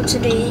school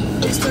today.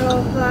 It's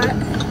all hot.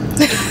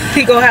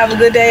 You gonna have a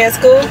good day at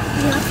school?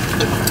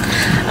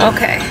 Yeah.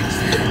 Okay.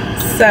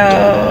 So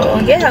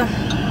yeah,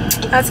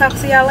 I'll talk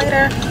to y'all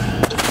later.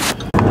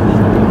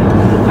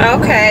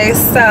 Okay,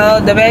 so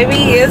the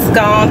baby is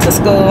gone to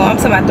school. I'm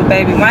talking about the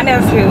baby. My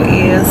nephew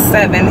is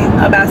 7,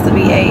 about to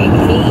be 8.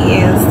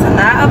 He is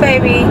not a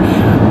baby,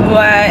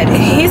 but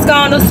he's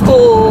gone to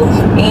school,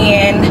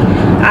 and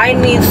I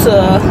need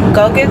to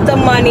go get the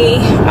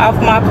money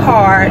off my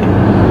card,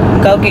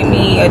 go get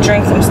me a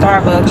drink from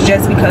Starbucks,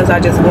 just because I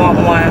just want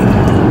one,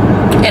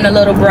 and a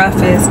little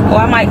breakfast, or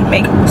I might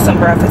make some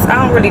breakfast. I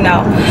don't really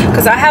know,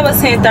 because I have a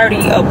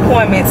 10:30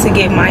 appointment to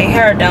get my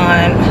hair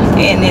done,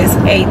 and it's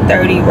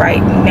 8:30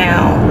 right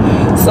now,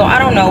 so I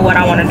don't know what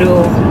I want to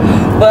do.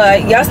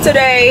 But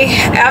yesterday,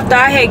 after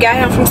I had got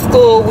him from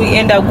school, we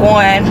ended up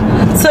going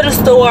to the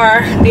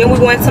store. Then we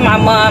went to my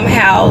mom's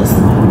house,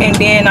 and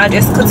then I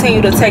just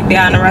continued to take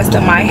down the rest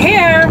of my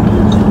hair.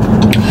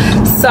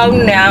 So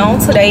now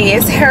today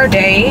is hair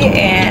day,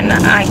 and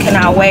I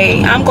cannot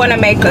wait. I'm going to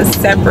make a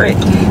separate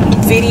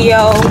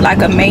video,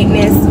 like a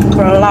maintenance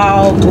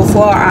vlog,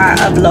 before I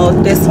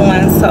upload this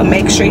one, so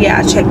make sure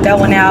y'all check that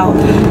one out.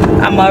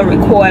 I'm gonna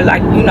record,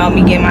 like, you know,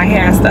 me getting my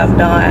hair and stuff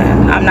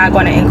done. I'm not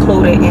going to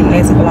include it in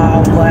this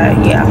vlog, but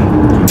yeah,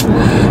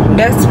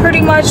 that's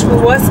pretty much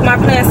what's my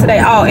plans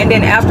today. Oh, and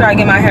then after I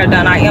get my hair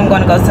done, I am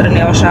going to go to the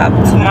nail shop.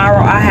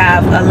 Tomorrow I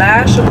have a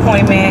lash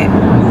appointment,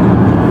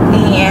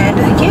 and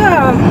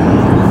yeah,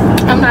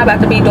 I'm not about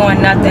to be doing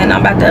nothing.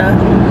 I'm about to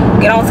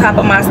get on top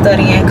of my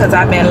studying, because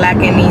I've been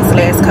lacking these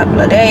last couple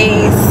of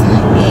days,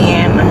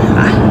 and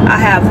I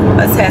have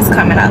a test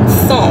coming up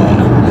soon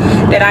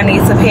that I need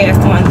to pass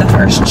on the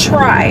first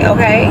try.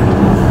 Okay,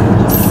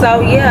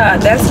 so yeah,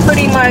 that's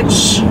pretty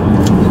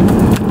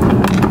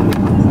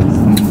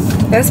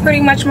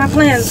much my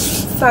plans.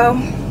 So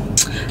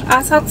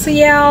I'll talk to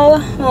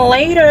y'all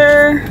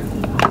later.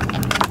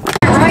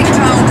 Right,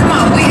 Tom. Come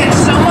on, we had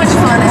so much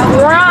fun.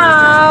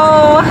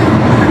 Wow,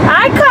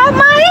 I cut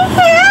my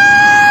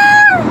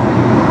hair.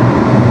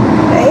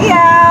 Hey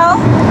y'all.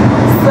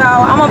 So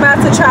I'm about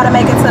to try to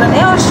make it to the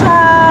nail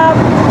shop.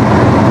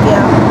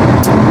 Yeah.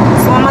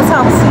 So I'm gonna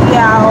talk to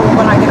y'all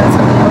when I get into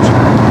the nail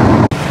shop.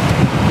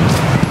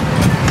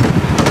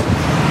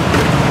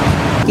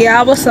 Yeah,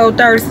 I was so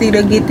thirsty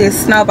to get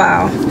this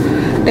snowball.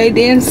 They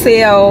didn't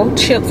sell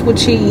chips with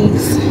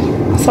cheese,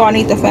 so I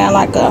need to find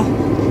like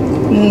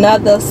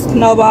another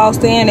snowball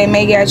stand. They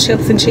may get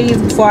chips and cheese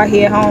before I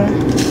head home.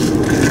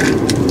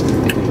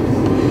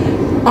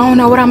 I don't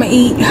know what I'm gonna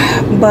eat,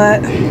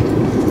 but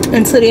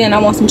until then I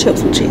want some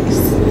chips with cheese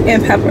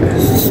and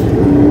peppers.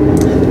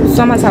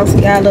 So I'm gonna talk to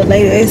y'all a little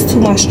later. It's too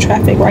much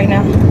traffic right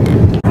now.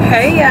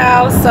 Hey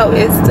y'all, so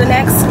it's the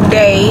next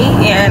day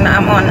and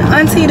I'm on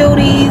auntie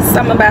duties.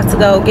 I'm about to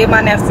go get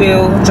my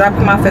nephew, drop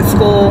him off at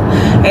school,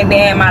 and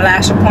then my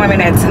last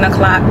appointment at 10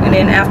 o'clock, and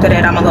then after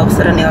that I'm gonna go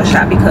to the nail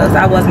shop because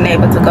I wasn't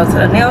able to go to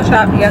the nail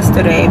shop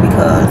yesterday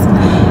because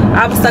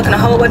I was stuck in a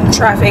whole bunch of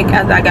traffic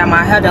after I got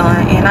my hair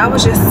done and I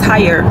was just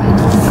tired.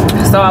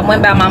 So I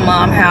went by my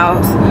mom's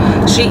house.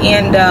 She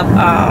ended up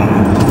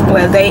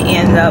they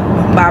ended up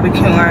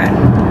barbecuing,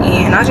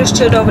 and I just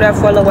chilled over there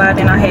for a little while.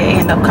 Then I had to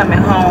end up coming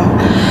home.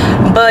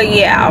 But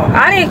yeah,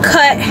 I didn't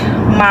cut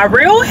my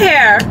real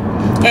hair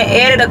and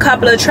added a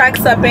couple of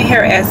tracks up in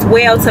here as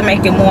well to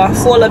make it more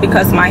fuller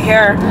because my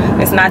hair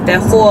is not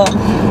that full.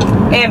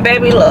 And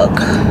baby, look,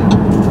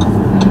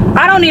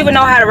 I don't even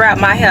know how to wrap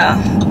my hair,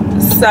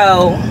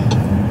 so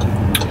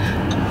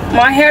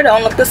my hair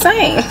don't look the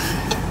same.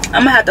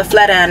 I'm gonna have to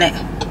flat iron it.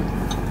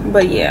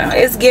 But yeah,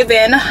 it's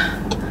giving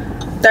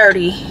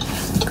 30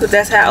 because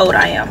that's how old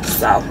I am.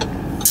 So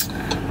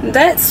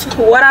that's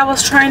what I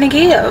was trying to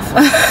give.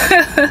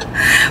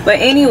 But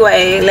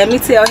anyway, let me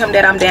tell him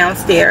that I'm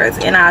downstairs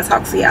and I'll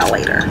talk to y'all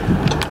later.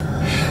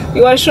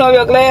 You want to show him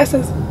your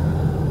glasses?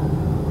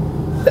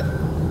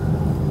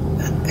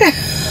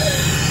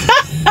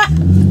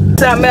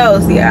 Something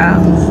else,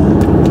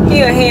 y'all.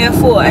 He a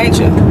handful, ain't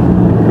you?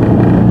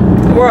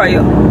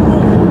 Royal,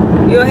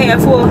 you a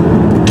handful?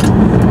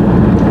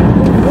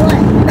 What?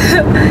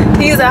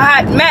 He's a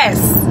hot mess.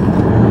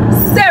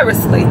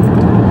 Seriously.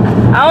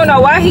 I don't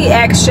know why he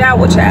acts shy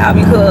with y'all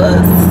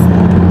because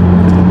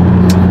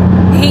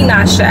he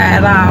not shy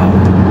at all.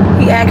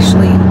 He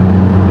actually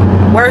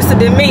worse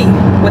than me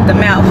with the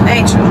mouth,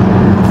 ain't you?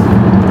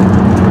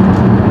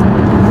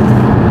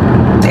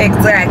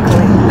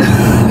 Exactly.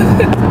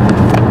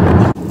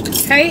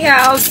 Hey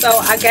y'all, so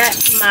I got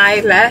my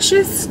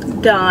lashes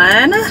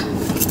done.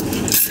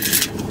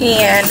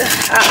 And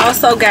I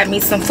also got me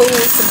some food,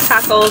 some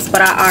tacos,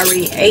 but I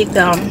already ate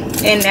them.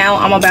 And now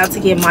I'm about to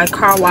get my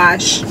car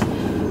wash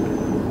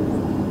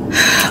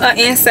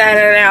inside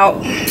and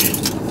out.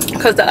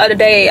 Because the other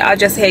day I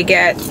just had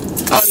got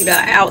only the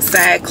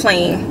outside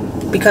clean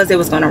because it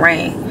was going to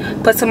rain.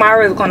 But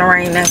tomorrow it's going to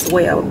rain as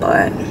well.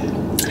 But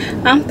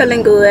I'm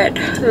feeling good,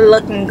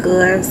 looking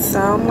good. So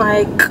I'm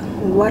like,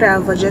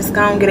 whatever, just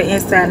gonna get it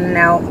inside and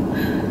out.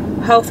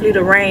 Hopefully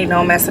the rain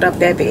don't mess it up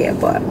that bad,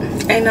 but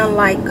ain't nothing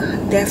like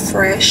that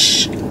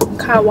fresh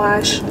car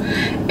wash.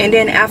 And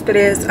then after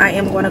this I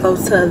am going to go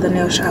to the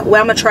nail shop. Well,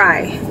 I'm gonna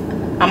try.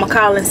 I'm gonna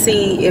call and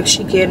see if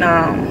she can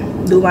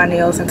do my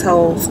nails and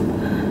toes.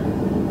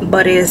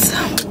 But it's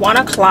 1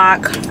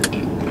 o'clock,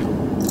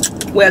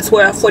 well,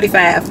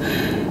 12:45,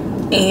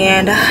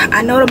 and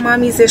I know the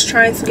mommies is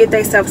trying to get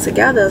themselves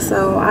together,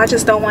 so I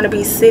just don't want to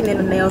be sitting in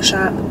the nail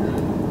shop.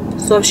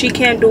 So if she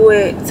can't do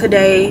it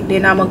today,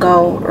 then I'm gonna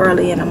go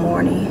early in the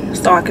morning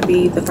so I could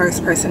be the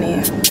first person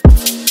in.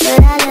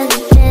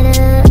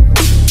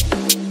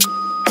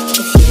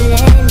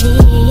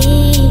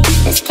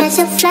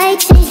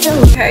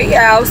 Okay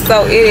y'all,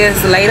 so it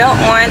is later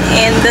on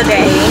in the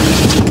day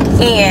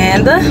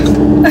and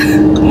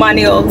my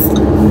nails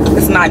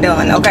is not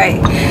done. Okay,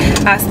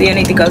 I still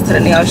need to go to the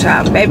nail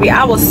shop. Baby,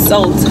 I was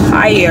so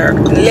tired,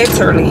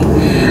 literally.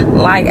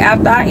 Like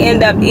after I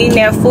end up eating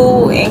that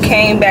food and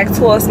came back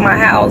towards my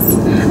house,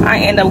 I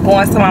end up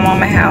going to my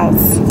mama's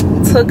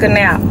house, took a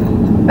nap.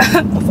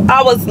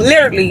 I was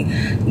literally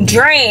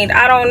drained.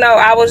 I don't know,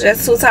 I was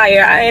just too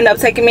tired. I ended up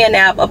taking me a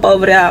nap up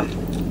over there,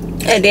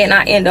 and then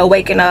I end up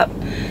waking up,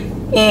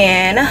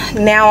 and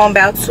now I'm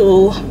about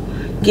to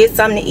get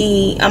something to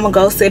eat. I'm gonna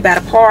go sit by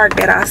the park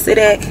that I sit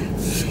at,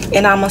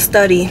 and I'm gonna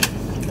study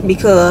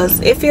because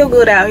it feel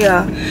good out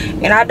here,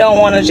 and I don't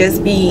want to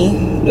just be,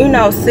 you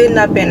know, sitting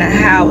up in the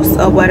house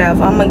or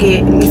whatever. I'm gonna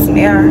get me some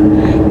air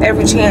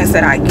every chance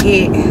that I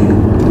get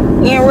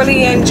and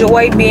really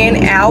enjoy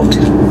being out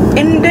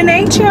in the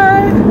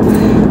nature.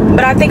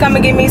 But I think I'm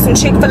gonna get me some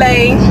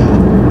Chick-fil-A.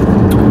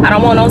 I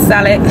don't want no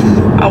salad.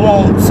 I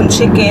want some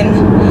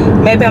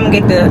chicken. Maybe I'm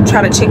gonna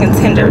try the chicken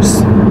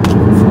tenders.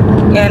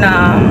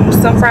 and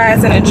some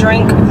fries and a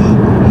drink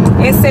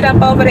and sit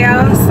up over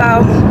there.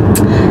 So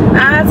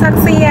I'll talk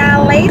to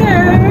y'all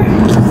later.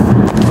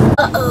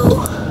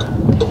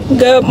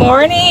 Good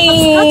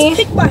morning. I have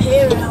to pick my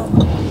hair out.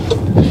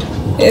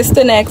 It's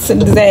the next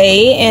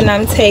day and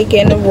I'm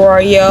taking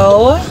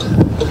Royal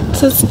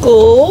to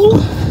school.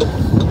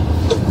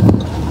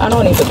 I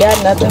don't even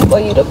got nothing for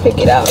you to pick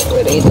it out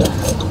with either.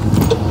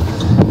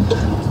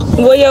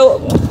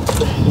 Royal,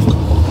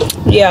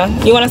 yeah,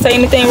 you want to say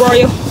anything,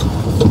 Royal?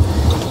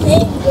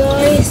 Hey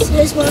guys,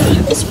 it's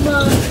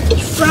my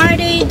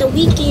Friday. The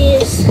week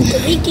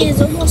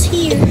is almost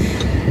here.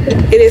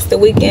 It is the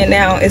weekend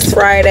now. It's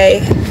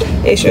Friday.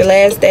 It's your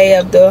last day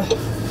of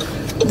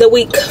the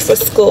week for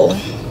school.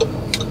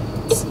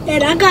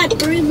 And I got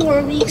 3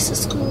 more weeks of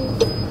school.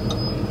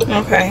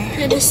 Okay.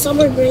 And it's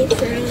summer break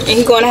for us. And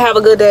you're going to have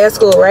a good day at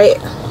school, right?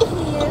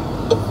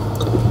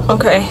 Yeah.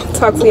 Okay.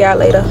 Talk to y'all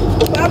later.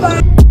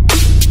 Bye-bye.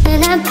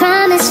 And I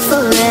promise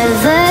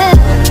forever.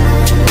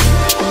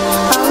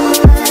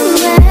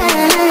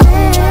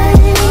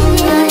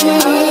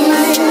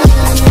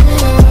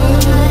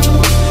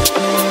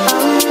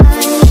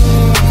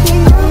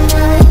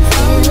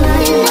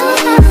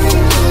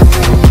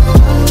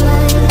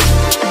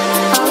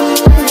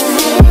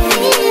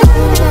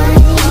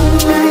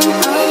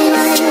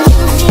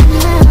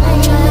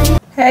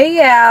 Hey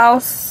y'all,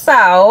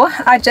 so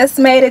I just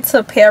made it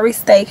to Perry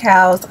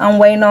Steakhouse. I'm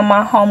waiting on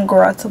my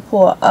homegirl to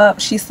pull up.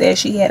 She said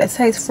she had a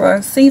taste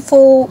for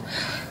seafood.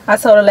 I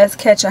told her let's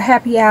catch a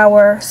happy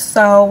hour,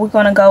 so we're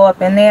gonna go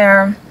up in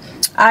there.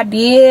 I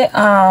did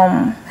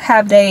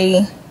have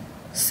the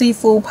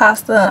seafood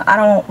pasta. I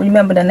don't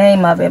remember the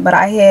name of it, but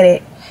I had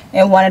it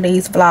in one of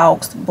these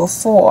vlogs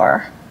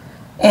before,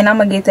 and I'm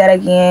gonna get that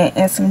again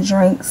and some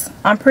drinks.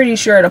 I'm pretty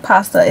sure the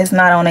pasta is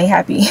not on a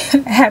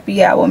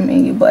happy hour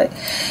menu, but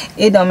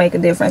it don't make a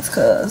difference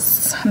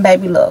because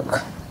baby,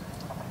 look,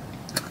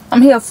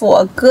 I'm here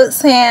for a good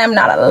time,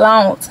 not a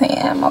long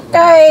time,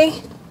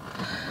 okay?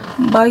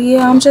 But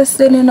yeah, I'm just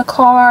sitting in the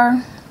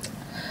car.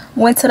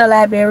 Went to the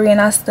library and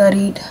I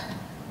studied,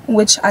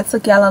 which I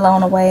took y'all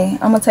along the way.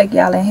 I'm gonna take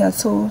y'all in here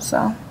too,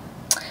 so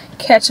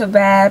catch a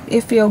vibe.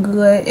 It feel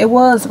good. It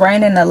was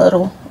raining a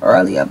little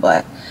earlier,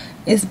 but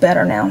it's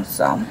better now.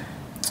 So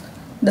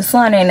the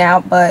sun ain't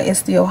out, but it's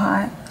still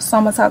hot. So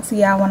I'm gonna talk to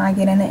y'all when I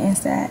get in the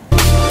inside.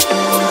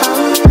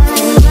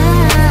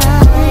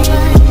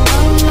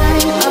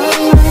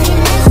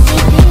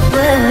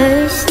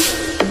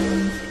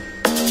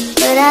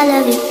 But I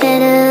love you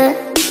better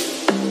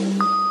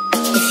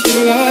if you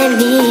let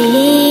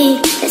me.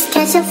 Let's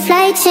catch a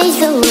flight, change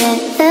the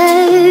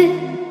weather.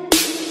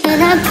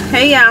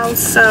 Hey y'all,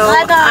 so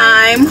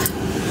I'm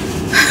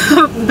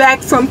back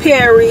from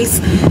Perry's.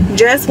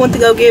 Just went to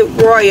go get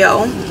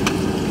Royal,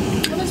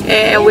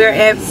 and we're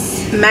at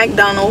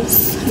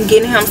McDonald's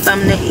getting him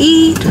something to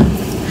eat,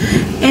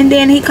 and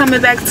then he coming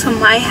back to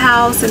my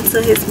house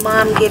until his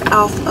mom get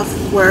off of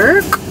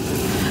work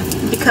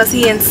because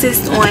he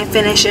insists on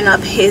finishing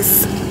up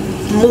his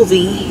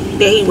movie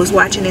that he was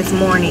watching this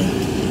morning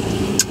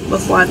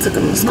before I took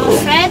him to school. My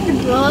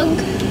friend brought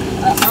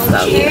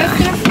a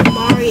character from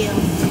Mario.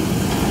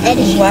 And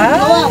he Wow. can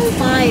go out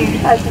fire.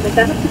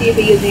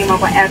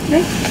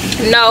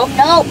 No.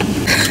 No.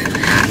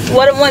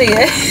 What the money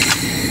is?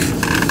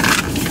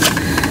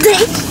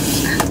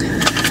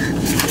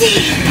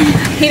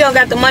 He don't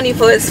got the money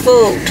for his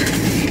food.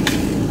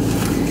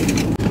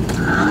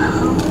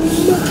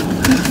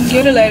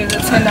 Get a lady the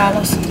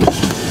 $10.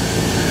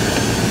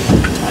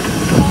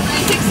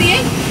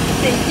 68.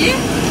 Thank you.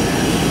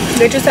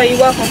 They just say you're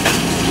welcome.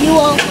 You're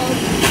welcome.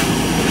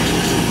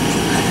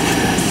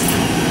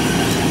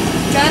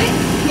 Got it?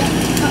 Yeah.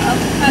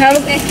 Have a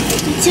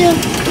You too.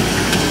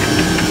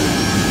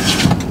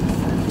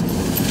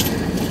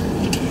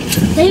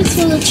 Thanks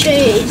for the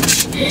change.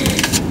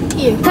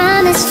 Here.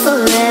 Promise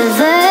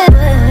forever.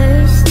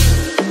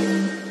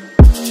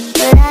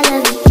 But I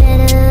love you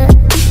better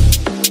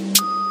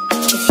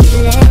if you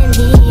let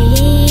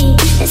me.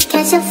 Let's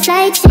catch a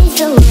flight, change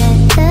the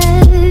weather.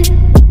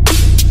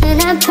 And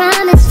I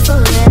promise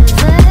forever.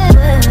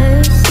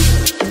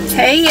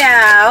 Hey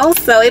y'all,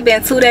 so it's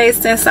been 2 days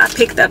since I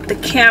picked up the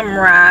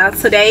camera.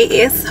 Today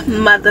is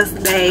Mother's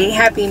Day.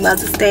 Happy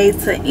Mother's Day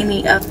to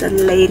any of the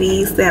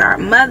ladies that are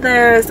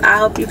mothers. I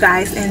hope you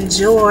guys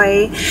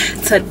enjoy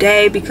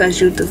today because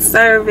you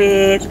deserve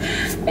it.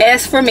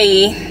 As for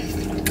me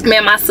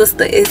and my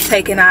sister is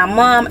taking our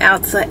mom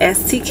out to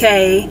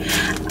STK.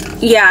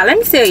 Yeah, let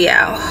me tell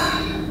y'all,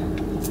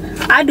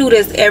 I do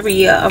this every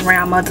year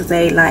around Mother's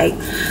Day. Like,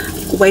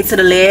 wait till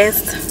the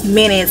last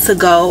minute to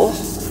go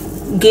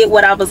get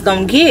what I was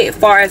gonna get as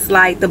far as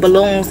like the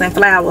balloons and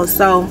flowers.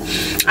 So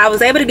I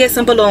was able to get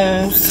some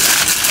balloons.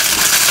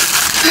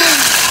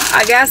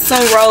 I got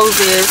some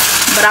roses,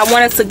 but I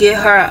wanted to get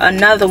her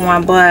another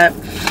one, but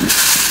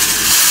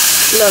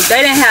look,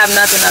 they didn't have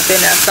nothing up in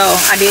there, so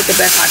I did the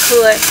best I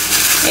could.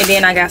 And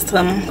then I got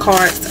some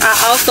cards. I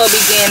also be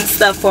getting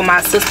stuff for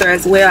my sister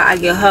as well. I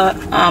get her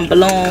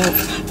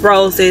balloons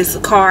Rose's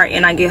card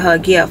and I get her a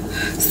gift.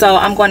 So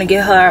I'm going to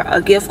get her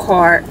a gift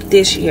card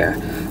this year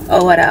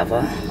or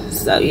whatever.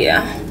 So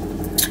yeah.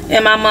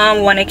 And my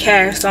mom wanted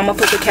cash, so I'm gonna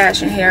put the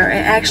cash in here.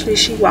 And actually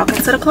she walked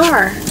into the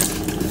car.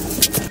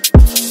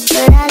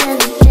 But I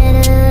love you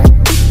better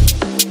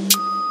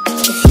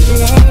if you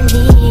let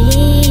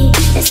me.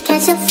 Let's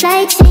catch a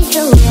flight, change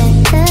the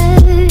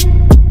weather,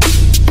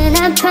 and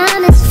I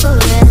promise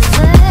forever.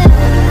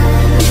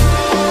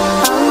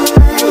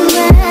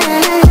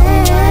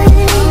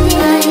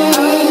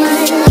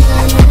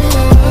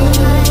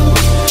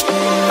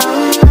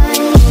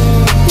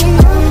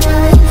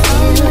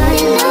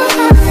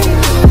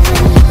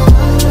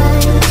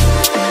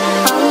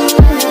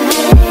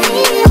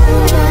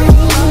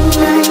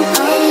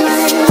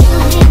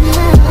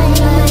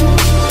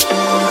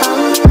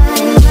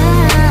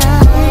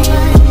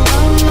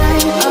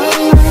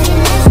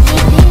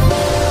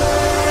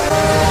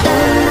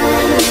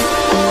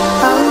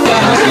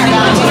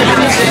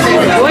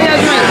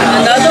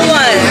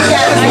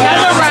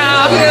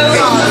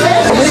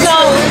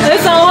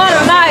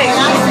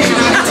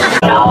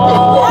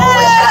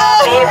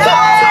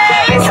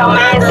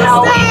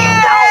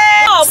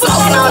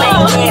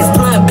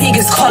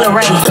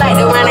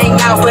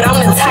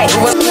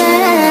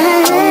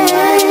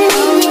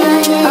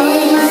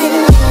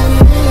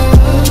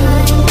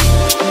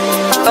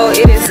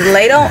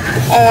 Later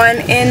on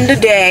in the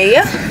day,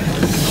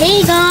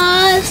 Hey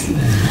guys,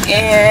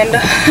 and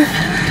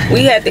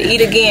we had to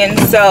eat again,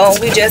 so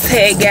we just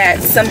had got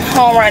some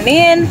home run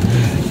in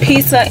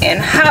pizza and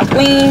hot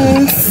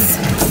wings.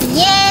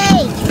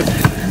 yay!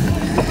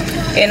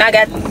 And I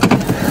got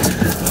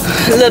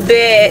a little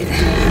bed,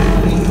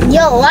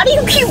 Yo, why do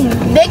you keep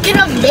making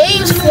up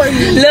names for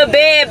me? little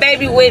bed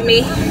baby with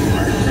me.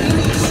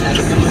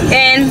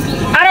 And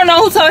I don't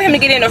know who told him to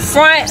get in the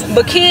front,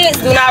 but kids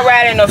do not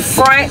ride in the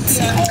front.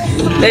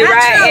 They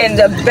ride in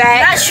the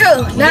back. Not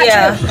true. Not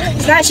true.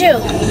 It's not true.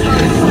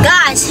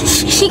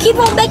 Guys, she keep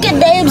on making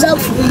names up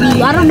for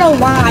me. I don't know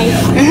why.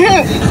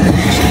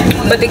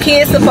 But the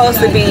kid's supposed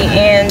to be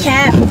in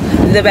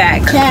the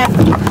back.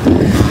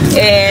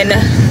 And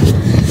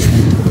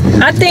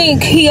I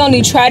think he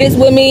only tried this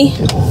with me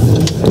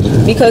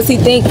because he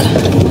think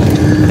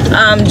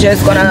I'm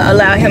just gonna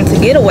allow him to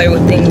get away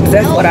with things.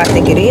 That's what I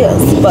think it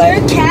is. But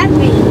You're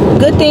capping.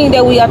 good thing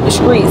that we up the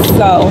street,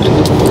 so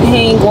he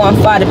ain't going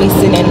far to be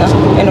sitting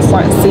in the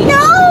front seat.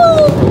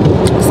 No!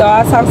 So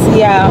I'll talk to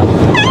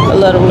y'all a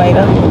little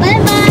later.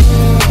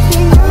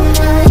 Bye-bye.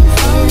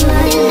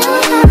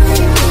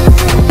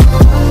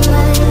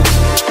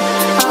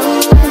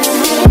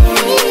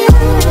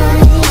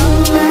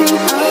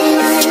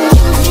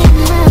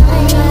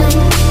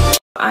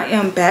 I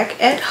am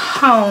back at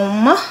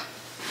home.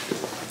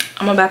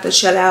 I'm about to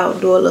chill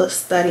out, do a little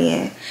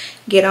studying,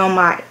 get on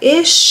my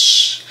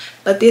ish.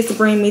 But this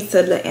brings me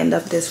to the end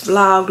of this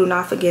vlog. Do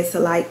not forget to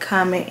like,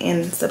 comment,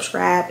 and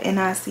subscribe. And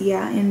I'll see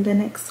y'all in the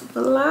next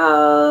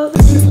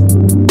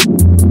vlog.